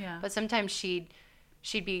 Yeah. But sometimes she'd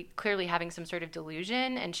be clearly having some sort of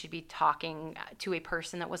delusion, and she'd be talking to a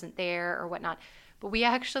person that wasn't there or whatnot. But we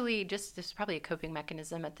actually this is probably a coping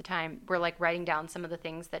mechanism at the time. We're like writing down some of the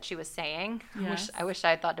things that she was saying. Yes. I wish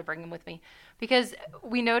I had thought to bring them with me, because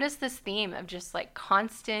we noticed this theme of just like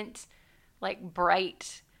constant, like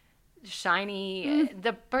bright, shiny.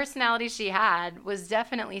 The personality she had was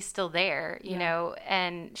definitely still there, you know,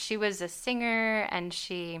 and she was a singer, and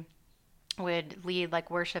she would lead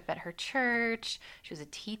like worship at her church. She was a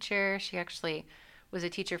teacher. She actually was a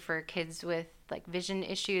teacher for kids with like vision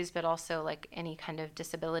issues, but also like any kind of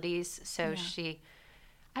disabilities. So she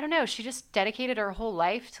just dedicated her whole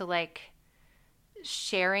life to like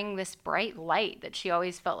sharing this bright light that she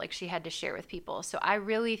always felt like she had to share with people. So I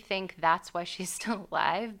really think that's why she's still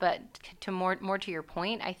alive. But to more to your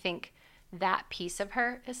point, I think that piece of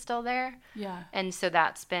her is still there. Yeah. And so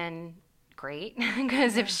that's been great,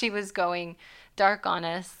 because if she was going dark on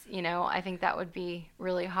us, I think that would be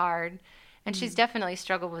really hard. And she's definitely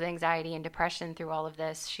struggled with anxiety and depression through all of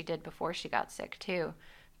this. She did before she got sick too.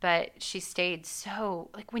 But she stayed so,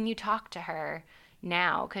 like, when you talk to her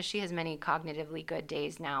now, because she has many cognitively good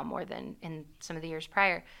days now, more than in some of the years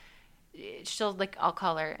prior, she'll, like, I'll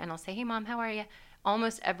call her and I'll say, hey, Mom, how are you?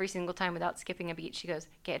 Almost every single time without skipping a beat, she goes,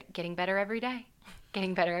 getting better every day.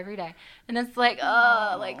 getting better every day. And it's like,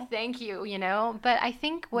 oh, like, thank you, you know? But I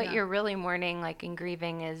think what you're really mourning, like, in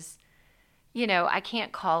grieving is, you know, I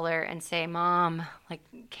can't call her and say, Mom, like,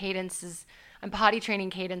 Cadence is, I'm potty training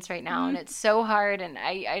Cadence right now, and it's so hard, and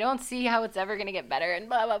I don't see how it's ever going to get better, and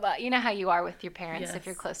blah, blah, blah. You know how you are with your parents. If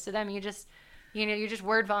you're close to them, you just, you know, you just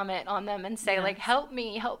word vomit on them and say, like, help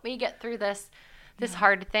me get through this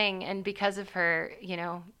hard thing. And because of her, you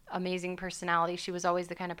know, amazing personality, she was always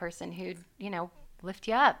the kind of person who'd, you know, lift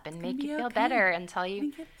you up and make you feel better and tell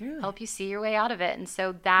you, help you see your way out of it. And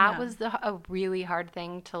so that was a really hard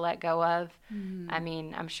thing to let go of. I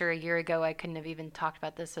mean, I'm sure a year ago I couldn't have even talked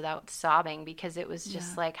about this without sobbing, because it was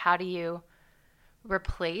just like, how do you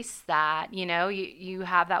replace that? You know, you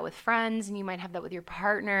have that with friends and you might have that with your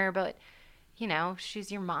partner, but, you know,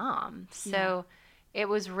 she's your mom. So it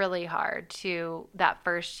was really hard to, that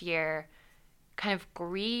first year, kind of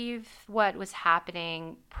grieve what was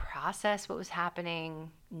happening, process what was happening,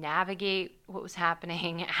 navigate what was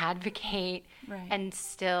happening, advocate, and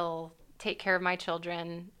still take care of my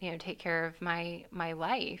children, you know, take care of my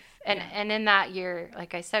life. And in that year,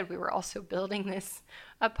 like I said, we were also building this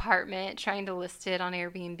apartment, trying to list it on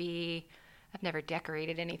Airbnb. I've never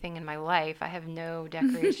decorated anything in my life. I have no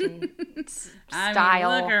decoration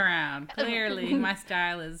style. I mean, look around. Clearly, my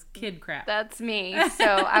style is kid crap. That's me. So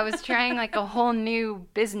I was trying like a whole new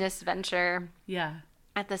business venture. Yeah.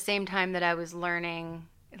 At the same time that I was learning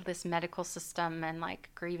this medical system and like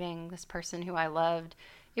grieving this person who I loved.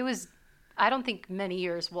 It was, I don't think many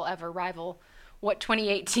years will ever rival what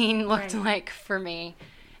 2018 looked like for me.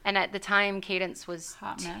 And at the time, Cadence was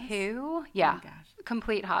hot mess. 2. Yeah. Oh, gosh.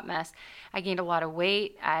 Complete hot mess. I gained a lot of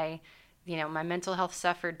weight. You know, my mental health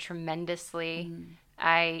suffered tremendously.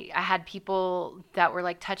 I had people that were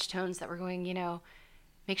like touch tones that were going, you know,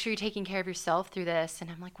 make sure you're taking care of yourself through this.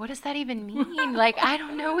 And I'm like, what does that even mean? Like, I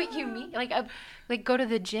don't know what you mean. Like go to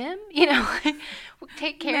the gym, you know,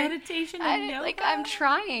 take care. Meditation and yoga. Like, I'm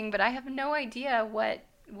trying, but I have no idea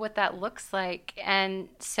what that looks like. And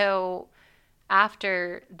so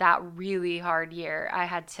after that really hard year, I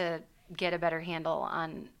had to get a better handle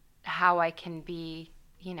on how I can be,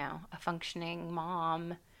 you know, a functioning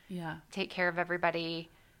mom, take care of everybody.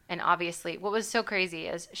 And obviously what was so crazy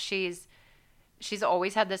is she's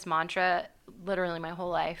always had this mantra literally my whole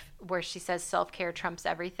life where she says self-care trumps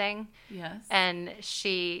everything. Yes. And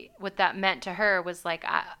what that meant to her was like,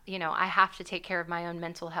 I have to take care of my own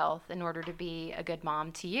mental health in order to be a good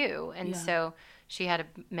mom to you. And so she had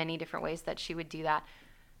many different ways that she would do that.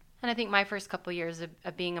 And I think my first couple years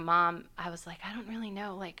of being a mom, I was like, I don't really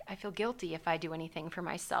know. Like, I feel guilty if I do anything for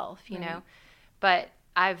myself, you know. But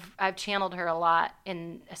I've channeled her a lot,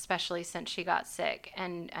 especially since she got sick,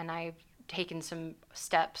 and I've taken some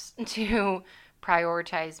steps to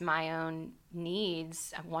prioritize my own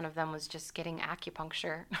needs. One of them was just getting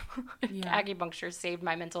acupuncture. Acupuncture saved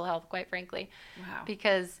my mental health, quite frankly. Wow.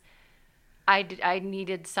 Because I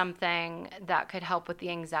needed something that could help with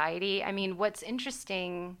the anxiety. I mean, what's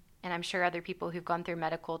interesting, and I'm sure other people who've gone through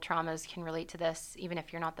medical traumas can relate to this, even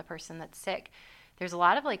if you're not the person that's sick. There's a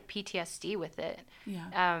lot of like PTSD with it.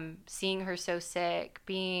 Yeah. Seeing her so sick,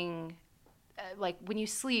 being like when you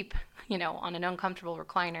sleep, you know, on an uncomfortable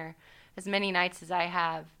recliner, as many nights as I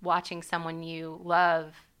have watching someone you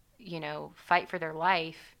love, you know, fight for their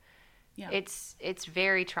life, it's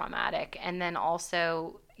very traumatic. And then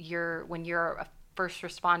also when you're a first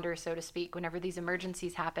responder, so to speak, whenever these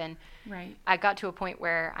emergencies happen, I got to a point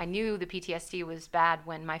where I knew the PTSD was bad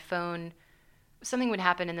when my phone, something would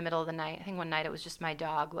happen in the middle of the night. I think one night it was just my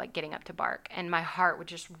dog like getting up to bark, and my heart would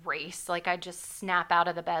just race. Like I'd just snap out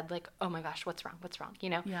of the bed like, oh my gosh, what's wrong, you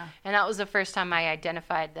know? Yeah. And that was the first time I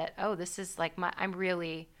identified that, oh, this is like I'm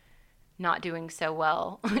really not doing so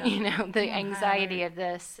well. You know, the anxiety of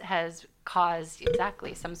this has caused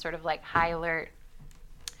exactly some sort of like high alert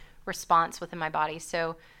response within my body.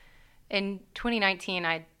 So in 2019,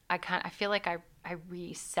 I feel like I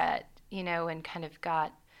reset, you know, and kind of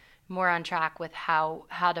got more on track with how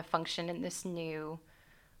to function in this new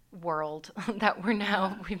world that we've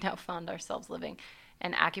now found ourselves living.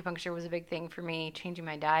 And acupuncture was a big thing for me. Changing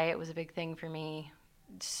my diet was a big thing for me.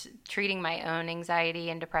 Treating my own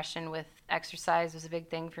anxiety and depression with exercise was a big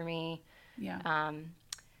thing for me. Yeah.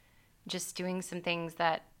 Just doing some things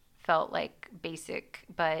that felt like basic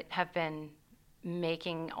but have been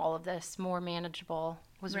making all of this more manageable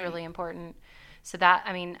was really important. So that,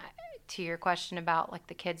 I mean, to your question about like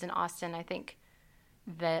the kids in Austin, I think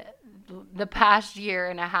that the past year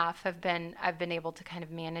and a half I've been able to kind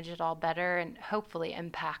of manage it all better and hopefully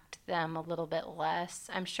impact them a little bit less.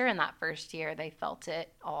 I'm sure in that first year they felt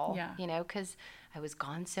it all, you know, because I was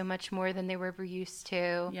gone so much more than they were ever used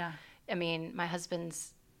to. Yeah. I mean, my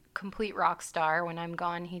husband's complete rock star. When I'm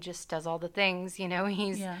gone, he just does all the things, you know,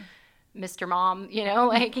 he's Mr. Mom, you know,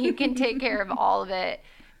 like he can take care of all of it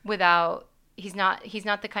without, he's not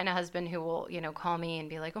the kind of husband who will, you know, call me and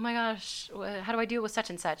be like, oh my gosh, how do I deal with such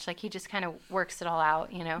and such? Like he just kind of works it all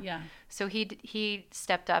out, you know? Yeah. So he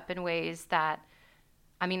stepped up in ways that,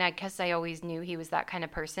 I mean, I guess I always knew he was that kind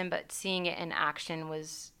of person, but seeing it in action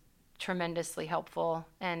was tremendously helpful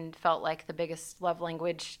and felt like the biggest love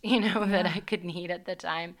language, you know, that I could need at the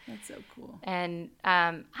time. That's so cool. And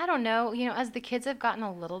I don't know, you know, as the kids have gotten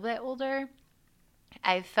a little bit older,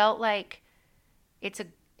 I felt like it's a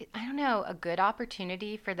good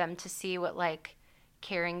opportunity for them to see what like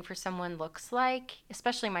caring for someone looks like,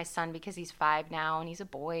 especially my son, because he's 5 now and he's a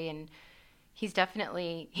boy, and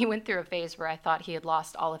he went through a phase where I thought he had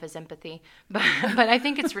lost all of his empathy, but I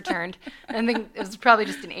think it's returned. I think it was probably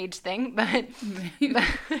just an age thing, but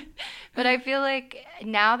I feel like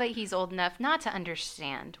now that he's old enough not to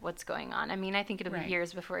understand what's going on. I mean, I think it'll be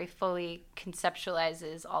years before he fully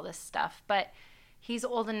conceptualizes all this stuff, but he's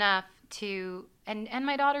old enough to, and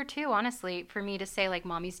my daughter too, honestly, for me to say like,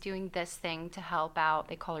 mommy's doing this thing to help out.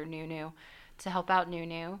 They call her Nunu, to help out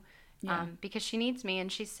Nunu. Because she needs me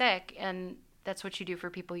and she's sick, and that's what you do for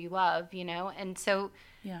people you love, you know? And so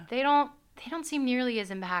they don't seem nearly as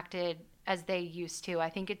impacted as they used to. I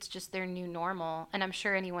think it's just their new normal. And I'm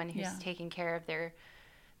sure anyone who's taking care of their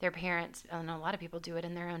parents, I know a lot of people do it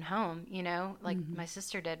in their own home, you know, like my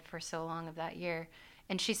sister did for so long of that year.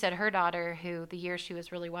 And she said her daughter, who the year she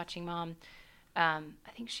was really watching mom, I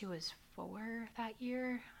think she was 4 that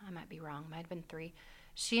year. I might be wrong. Might have been 3.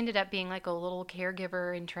 She ended up being like a little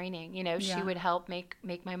caregiver in training. You know, she would help make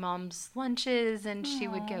my mom's lunches, and she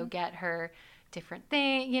would go get her different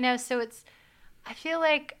things, you know. So I feel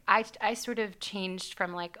like I sort of changed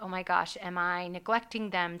from like, oh my gosh, am I neglecting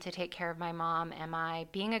them to take care of my mom? Am I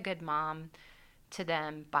being a good mom to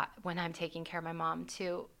them when I'm taking care of my mom,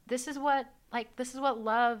 to this is what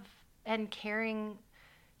love and caring,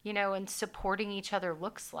 you know, and supporting each other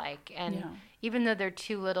looks like. And even though they're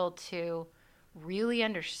too little to really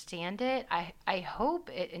understand it, I hope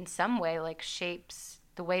it in some way like shapes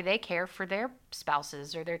the way they care for their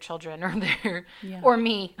spouses or their children or their or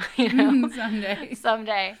me, you know.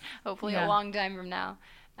 someday hopefully a long time from now.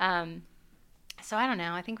 So I don't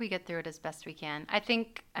know, I think we get through it as best we can. I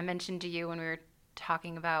think I mentioned to you when we were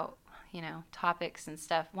talking about, you know, topics and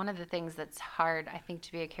stuff, one of the things that's hard, I think,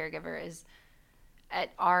 to be a caregiver is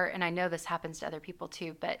and I know this happens to other people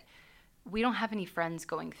too, but we don't have any friends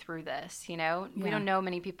going through this, you know? Yeah. We don't know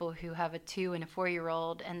many people who have a 2 and a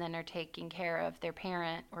 4-year-old and then are taking care of their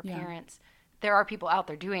parent or parents. There are people out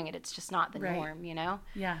there doing it. It's just not the norm, you know?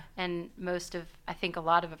 Yeah. And I think a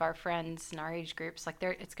lot of our friends in our age groups, like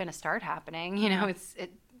it's going to start happening, you know? It's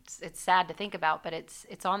sad to think about, but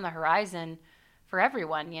it's on the horizon for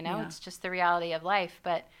everyone, you know? Yeah. It's just the reality of life.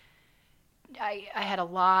 But I had a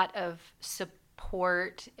lot of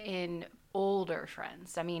support in older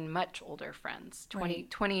friends. I mean, much older friends,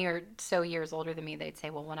 20 or so years older than me. They'd say,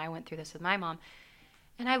 well, when I went through this with my mom,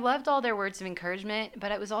 and I loved all their words of encouragement,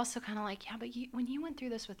 but it was also kind of like, yeah, but when you went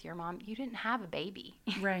through this with your mom, you didn't have a baby.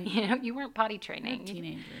 Right. You know, you weren't potty training.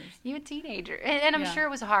 You were a teenager. And I'm sure it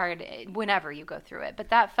was hard whenever you go through it, but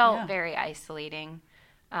that felt very isolating.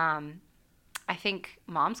 I think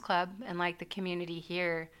Mom's Club and like the community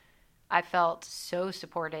here, I felt so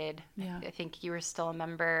supported. Yeah. I think you were still a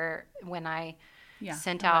member when I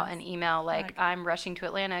sent out an email like, I'm rushing to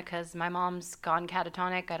Atlanta because my mom's gone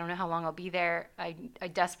catatonic. I don't know how long I'll be there. I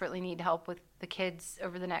desperately need help with the kids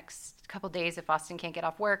over the next couple of days if Austin can't get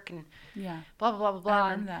off work, and blah, blah, blah, blah, blah.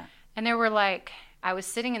 I remember that. And there were like, I was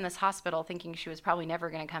sitting in this hospital thinking she was probably never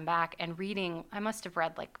going to come back, and I must have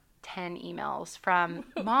read like 10 emails from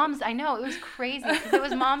moms. I know, it was crazy because it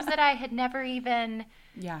was moms that I had never even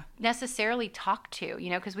necessarily talked to, you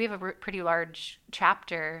know, because we have a pretty large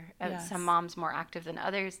chapter of some moms more active than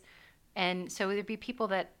others. And so it would be people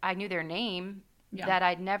that I knew their name that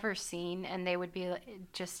I'd never seen, and they would be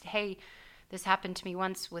just, hey, this happened to me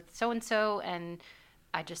once with so-and-so, and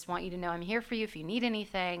I just want you to know I'm here for you if you need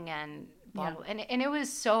anything, and blah, blah. And it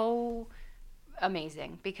was so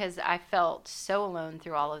amazing because I felt so alone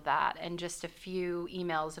through all of that, and just a few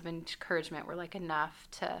emails of encouragement were like enough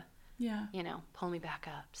to, you know, pull me back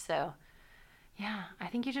up. So I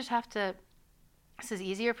think you just have to, this is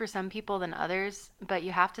easier for some people than others, but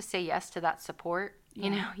you have to say yes to that support. You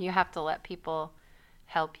know, you have to let people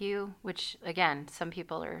help you, which again, some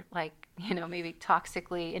people are like, you know, maybe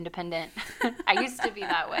toxically independent. I used to be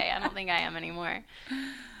that way. I don't think I am anymore.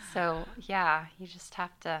 So you just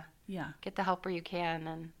have to get the help where you can,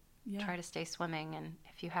 and try to stay swimming. And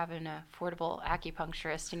if you have an affordable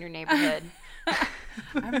acupuncturist in your neighborhood.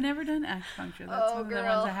 I've never done acupuncture. That's one of the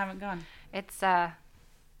ones I haven't gone. It's,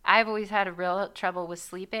 I've always had a real trouble with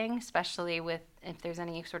sleeping, especially with if there's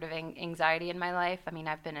any sort of anxiety in my life. I mean,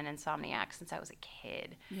 I've been an insomniac since I was a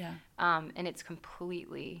kid. Yeah. And it's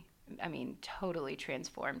completely, totally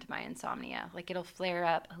transformed my insomnia. Like, it'll flare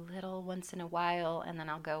up a little once in a while, and then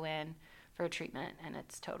I'll go in for a treatment, and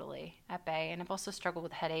it's totally at bay. And I've also struggled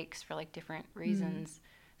with headaches for, like, different reasons,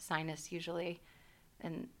 sinus usually.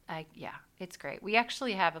 And it's great. We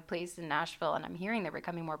actually have a place in Nashville, and I'm hearing they're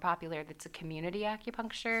becoming more popular. That's a community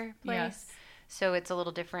acupuncture place. Yes. So it's a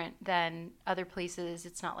little different than other places.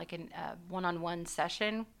 It's not like a one-on-one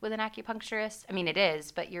session with an acupuncturist. I mean, it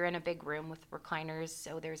is, but you're in a big room with recliners,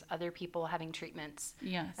 so there's other people having treatments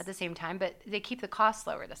at the same time. But they keep the costs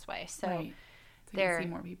lower this way. So right. So you can see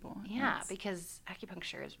more people. Yeah, because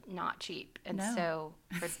acupuncture is not cheap. And so,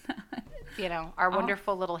 our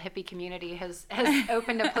wonderful little hippie community has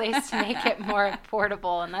opened a place to make it more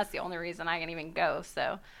affordable, and that's the only reason I can even go.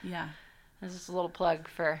 So yeah. This is a little plug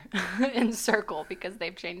for Encircle, because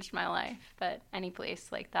they've changed my life. But any place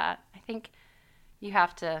like that, I think you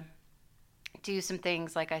have to do some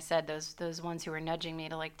things, like I said, those ones who are nudging me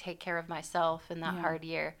to, like, take care of myself in that hard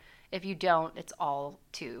year. If you don't, it's all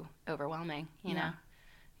too overwhelming, you know?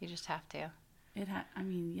 You just have to.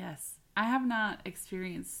 Yes. I have not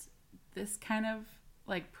experienced this kind of,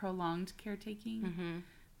 like, prolonged caretaking,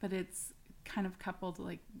 but it's kind of coupled,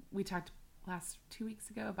 like, we talked last 2 weeks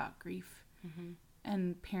ago about grief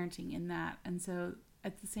and parenting in that. And so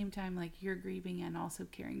at the same time, like, you're grieving and also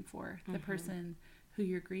caring for the person who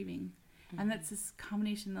you're grieving. And that's this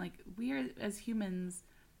combination, like, we are, as humans,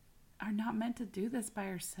 are not meant to do this by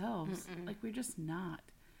ourselves. Like, we're just not.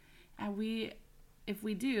 And if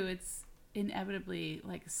we do, it's inevitably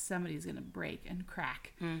like somebody's going to break and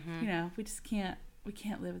crack. You know, we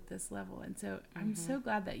can't live at this level. And so I'm so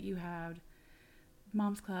glad that you had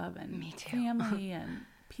Mom's Club and family and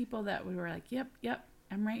people that we were like, yep,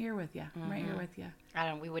 I'm right here with you. I'm right here with you.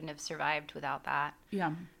 We wouldn't have survived without that.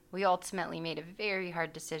 Yeah. We ultimately made a very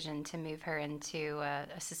hard decision to move her into a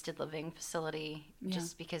assisted living facility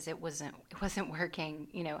just because it wasn't working,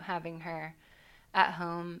 having her at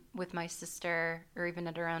home with my sister or even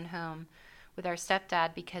at her own home with our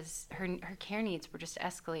stepdad, because her care needs were just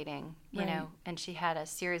escalating, you know, and she had a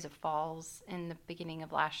series of falls in the beginning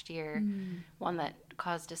of last year, one that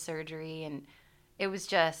caused a surgery, and it was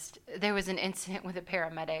just, there was an incident with a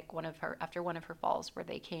paramedic after one of her falls where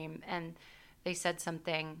they came and they said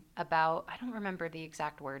something about, I don't remember the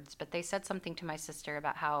exact words, but they said something to my sister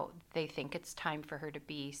about how they think it's time for her to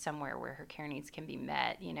be somewhere where her care needs can be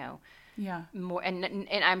met, Yeah. More, and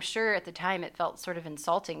I'm sure at the time it felt sort of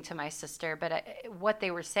insulting to my sister, but what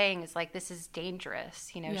they were saying is, like, this is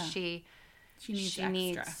dangerous. She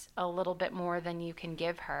needs a little bit more than you can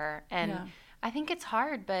give her. And I think it's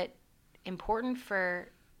hard, but important for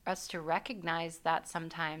us to recognize that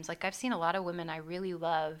sometimes. Like, I've seen a lot of women I really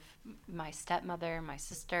love, my stepmother, my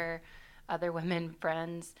sister, other women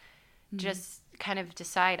friends, just kind of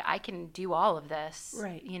decide I can do all of this,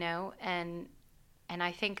 right? And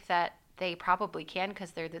I think that they probably can,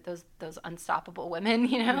 because they're those unstoppable women,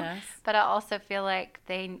 Yes. But I also feel like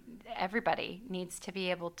everybody needs to be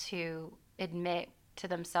able to admit to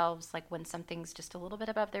themselves, like, when something's just a little bit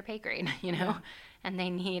above their pay grade, and they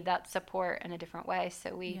need that support in a different way.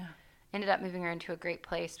 So we ended up moving her into a great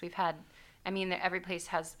place. We've had, every place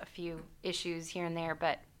has a few issues here and there,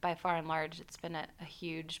 but by far and large, it's been a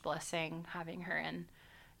huge blessing having her in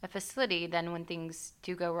a facility. Then when things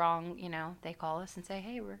do go wrong, they call us and say,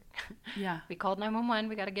 hey, we called 911.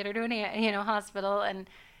 We got to get her to an, hospital. And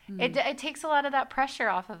it takes a lot of that pressure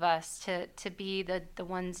off of us to be the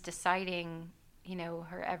ones deciding,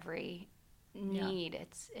 her every need.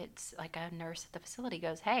 It's like a nurse at the facility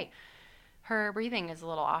goes, hey, her breathing is a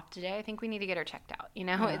little off today. I think we need to get her checked out.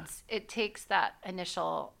 It takes that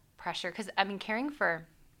initial pressure, because caring for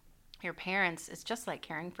your parents is just like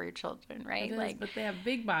caring for your children, right? But they have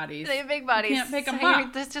big bodies. They have big bodies. You can't pick them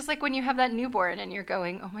up. It's just like when you have that newborn and you're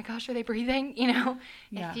going, oh my gosh, are they breathing?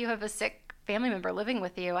 If you have a sick family member living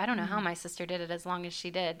with you, I don't know how my sister did it as long as she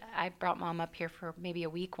did. I brought Mom up here for maybe a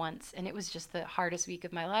week once, and it was just the hardest week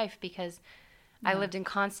of my life, because I lived in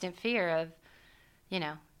constant fear of,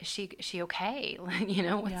 is she okay?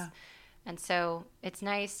 And so it's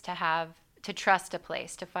nice to trust a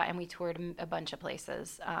place to find, and we toured a bunch of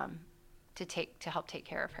places to help take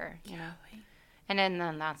care of her, And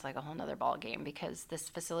then that's like a whole nother ball game, because this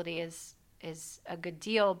facility is a good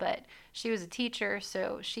deal, but she was a teacher,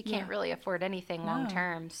 so she can't really afford anything long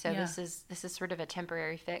term. So this is sort of a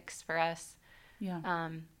temporary fix for us.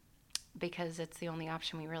 because it's the only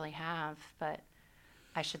option we really have. But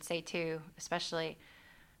I should say too, especially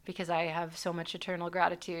because I have so much eternal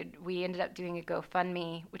gratitude, we ended up doing a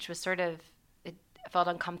GoFundMe, which was sort of, it felt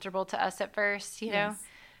uncomfortable to us at first, you know.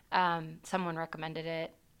 Someone recommended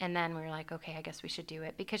it, and then we were like, okay, I guess we should do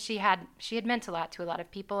it, because she had meant a lot to a lot of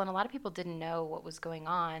people, and a lot of people didn't know what was going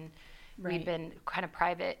on. Right. We'd been kind of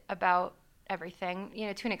private about everything, you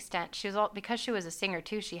know, to an extent. Because she was a singer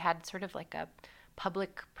too, she had sort of like a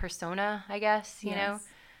public persona, I guess, you know.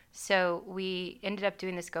 So we ended up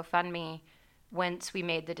doing this GoFundMe once we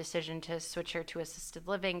made the decision to switch her to assisted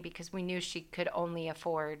living, because we knew she could only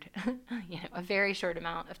afford, you know, a very short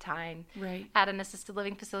amount of time at an assisted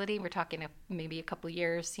living facility. We're talking maybe a couple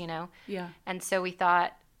years, you know. Yeah. And so we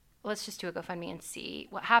thought, let's just do a GoFundMe and see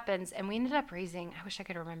what happens. And we ended up raising, I wish I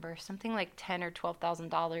could remember, something like $10,000 or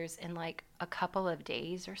 $12,000 in like a couple of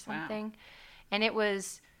days or something. Wow. And it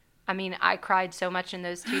was, I mean, I cried so much in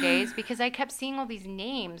those 2 days because I kept seeing all these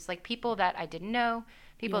names, like people that I didn't know,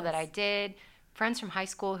 people that I did, friends from high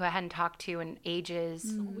school who I hadn't talked to in ages.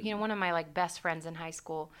 You know, one of my like best friends in high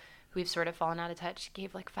school who we've sort of fallen out of touch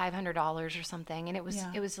gave like $500 or something. And it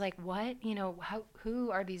was like, what, you know, who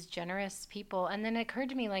are these generous people? And then it occurred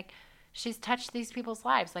to me, like, she's touched these people's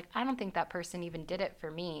lives. Like, I don't think that person even did it for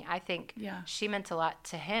me. I think she meant a lot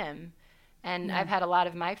to him. And I've had a lot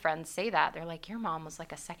of my friends say that. They're like, your mom was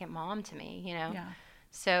like a second mom to me, you know? Yeah.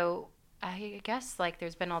 So I guess like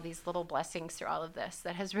there's been all these little blessings through all of this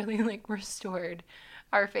that has really like restored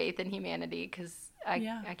our faith in humanity, because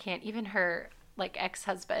I can't, even her like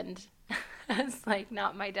ex-husband is like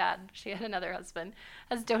not my dad. She had another husband,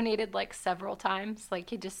 has donated like several times. Like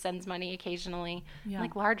he just sends money occasionally,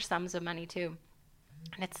 like large sums of money too.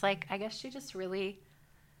 And it's like, I guess she just really,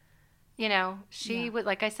 you know, she would,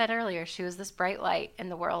 like I said earlier, she was this bright light in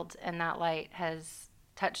the world, and that light has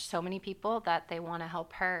touched so many people that they want to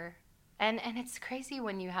help her. And it's crazy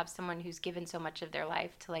when you have someone who's given so much of their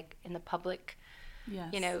life to like in the public,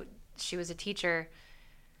 you know, she was a teacher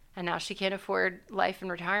and now she can't afford life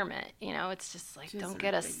and retirement. You know, it's just like, don't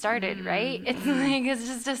get us started, right? It's like,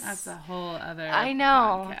 it's just that's a whole other I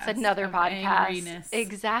know. It's another podcast. Angriness.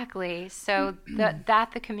 Exactly. So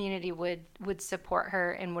that the community would support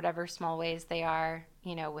her in whatever small ways they are,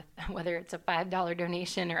 you know, with whether it's a $5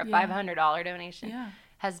 donation or a $500 donation.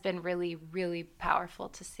 Has been really, really powerful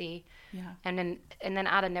to see. Yeah. And then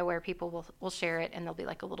out of nowhere, people will share it, and there'll be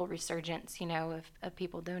like a little resurgence, you know, of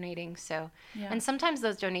people donating. So, and sometimes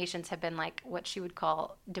those donations have been like what she would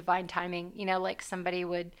call divine timing, you know, like somebody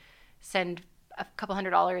would send a couple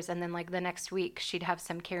 $100, and then like the next week she'd have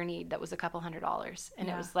some care need that was a couple $100. And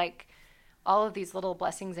it was like all of these little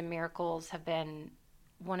blessings and miracles have been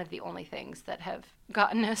one of the only things that have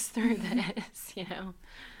gotten us through this, you know?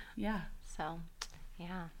 Yeah. So...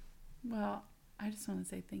 yeah. Well, I just want to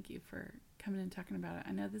say thank you for coming and talking about it.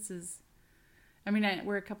 I know this is, I mean,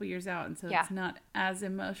 we're a couple years out, and so it's not as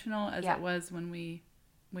emotional as it was when we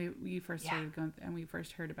first started going, and we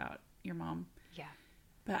first heard about your mom. Yeah.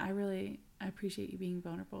 But I appreciate you being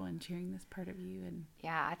vulnerable and sharing this part of you. And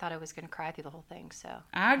I thought I was going to cry through the whole thing, so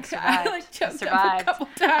I like jumped up a couple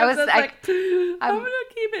times. I was like, I'm going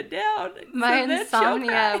to keep it down. My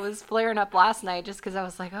insomnia was flaring up last night just because I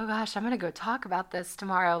was like, oh gosh, I'm going to go talk about this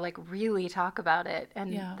tomorrow, like really talk about it,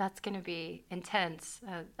 and that's going to be intense.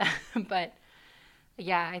 But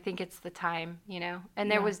I think it's the time, you know. And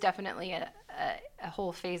there was definitely a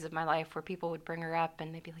whole phase of my life where people would bring her up,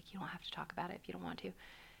 and they'd be like, you don't have to talk about it if you don't want to.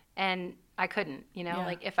 And I couldn't, you know,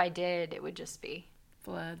 like if I did, it would just be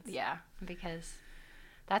floods. Yeah, because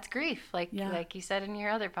that's grief. Like you said in your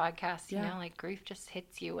other podcast, you know, like grief just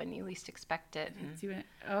hits you when you least expect it. Hits you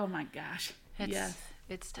oh my gosh.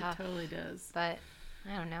 It's tough. It totally does. But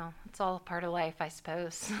I don't know. It's all part of life, I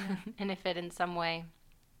suppose. Yeah. And if it in some way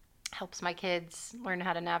helps my kids learn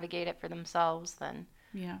how to navigate it for themselves, then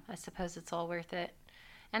I suppose it's all worth it.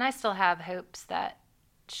 And I still have hopes that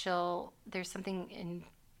there's something in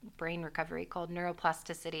brain recovery called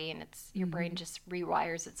neuroplasticity, and it's your brain just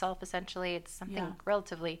rewires itself essentially. It's something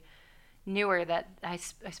relatively newer that I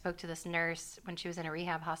spoke to this nurse when she was in a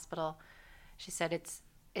rehab hospital. She said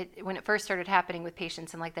when it first started happening with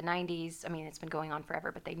patients in like the 90s, I mean it's been going on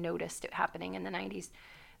forever, but they noticed it happening in the 90s.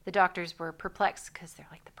 The doctors were perplexed because they're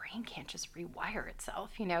like, the brain can't just rewire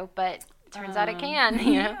itself, you know, but it turns out it can,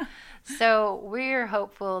 you know. So we're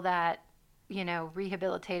hopeful that, you know,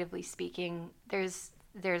 rehabilitatively speaking, there's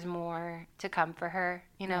more to come for her,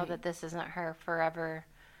 you know, that this isn't her forever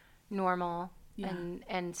normal.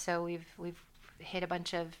 And so we've hit a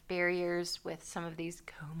bunch of barriers with some of these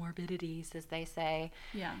comorbidities, as they say.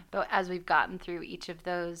 Yeah. But as we've gotten through each of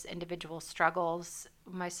those individual struggles,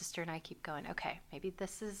 my sister and I keep going, okay, maybe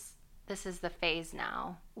this is this is the phase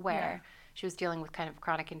now where she was dealing with kind of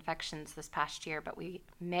chronic infections this past year, but we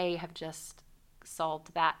may have just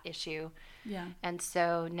solved that issue. Yeah. And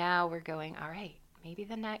so now we're going, all right, maybe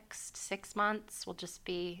the next 6 months will just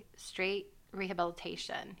be straight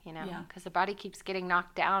rehabilitation, because the body keeps getting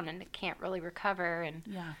knocked down and it can't really recover and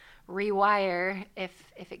rewire if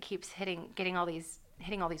it keeps hitting all these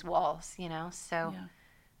walls, So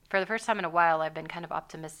for the first time in a while, I've been kind of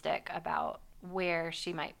optimistic about where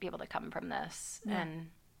she might be able to come from this, and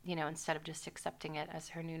instead of just accepting it as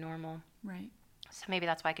her new normal. Right. So maybe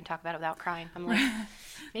that's why I can talk about it without crying. I'm like,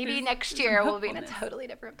 maybe next year we'll be in a totally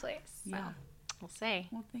different place. So we'll see.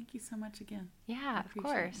 Well, thank you so much again. Yeah, of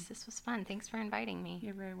course. This was fun. Thanks for inviting me.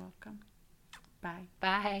 You're very welcome. Bye.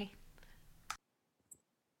 Bye.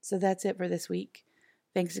 So that's it for this week.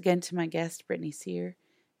 Thanks again to my guest, Brittany Cyr.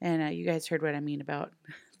 And you guys heard what I mean about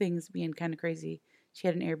things being kind of crazy. She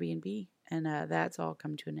had an Airbnb, and that's all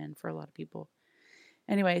come to an end for a lot of people.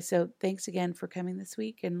 Anyway, so thanks again for coming this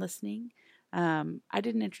week and listening. I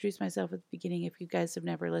didn't introduce myself at the beginning. If you guys have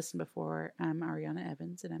never listened before, I'm Ariana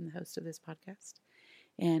Evans, and I'm the host of this podcast.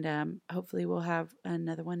 And hopefully we'll have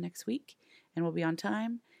another one next week, and we'll be on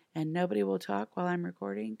time, and nobody will talk while I'm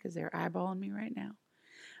recording because they're eyeballing me right now.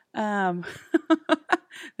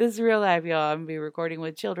 This is real life, y'all. I'm going to be recording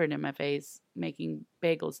with children in my face, making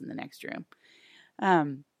bagels in the next room.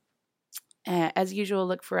 As usual,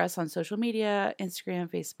 look for us on social media, Instagram,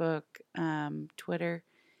 Facebook, Twitter,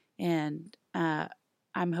 and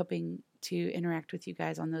I'm hoping to interact with you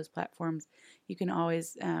guys on those platforms. You can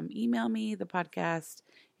always email me. The podcast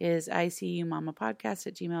is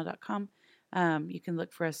icumamapodcast@gmail.com. You can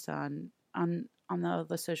look for us on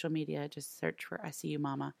the social media. Just search for ICU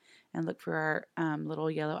Mama and look for our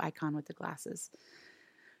little yellow icon with the glasses.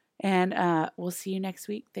 And we'll see you next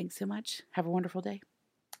week. Thanks so much. Have a wonderful day.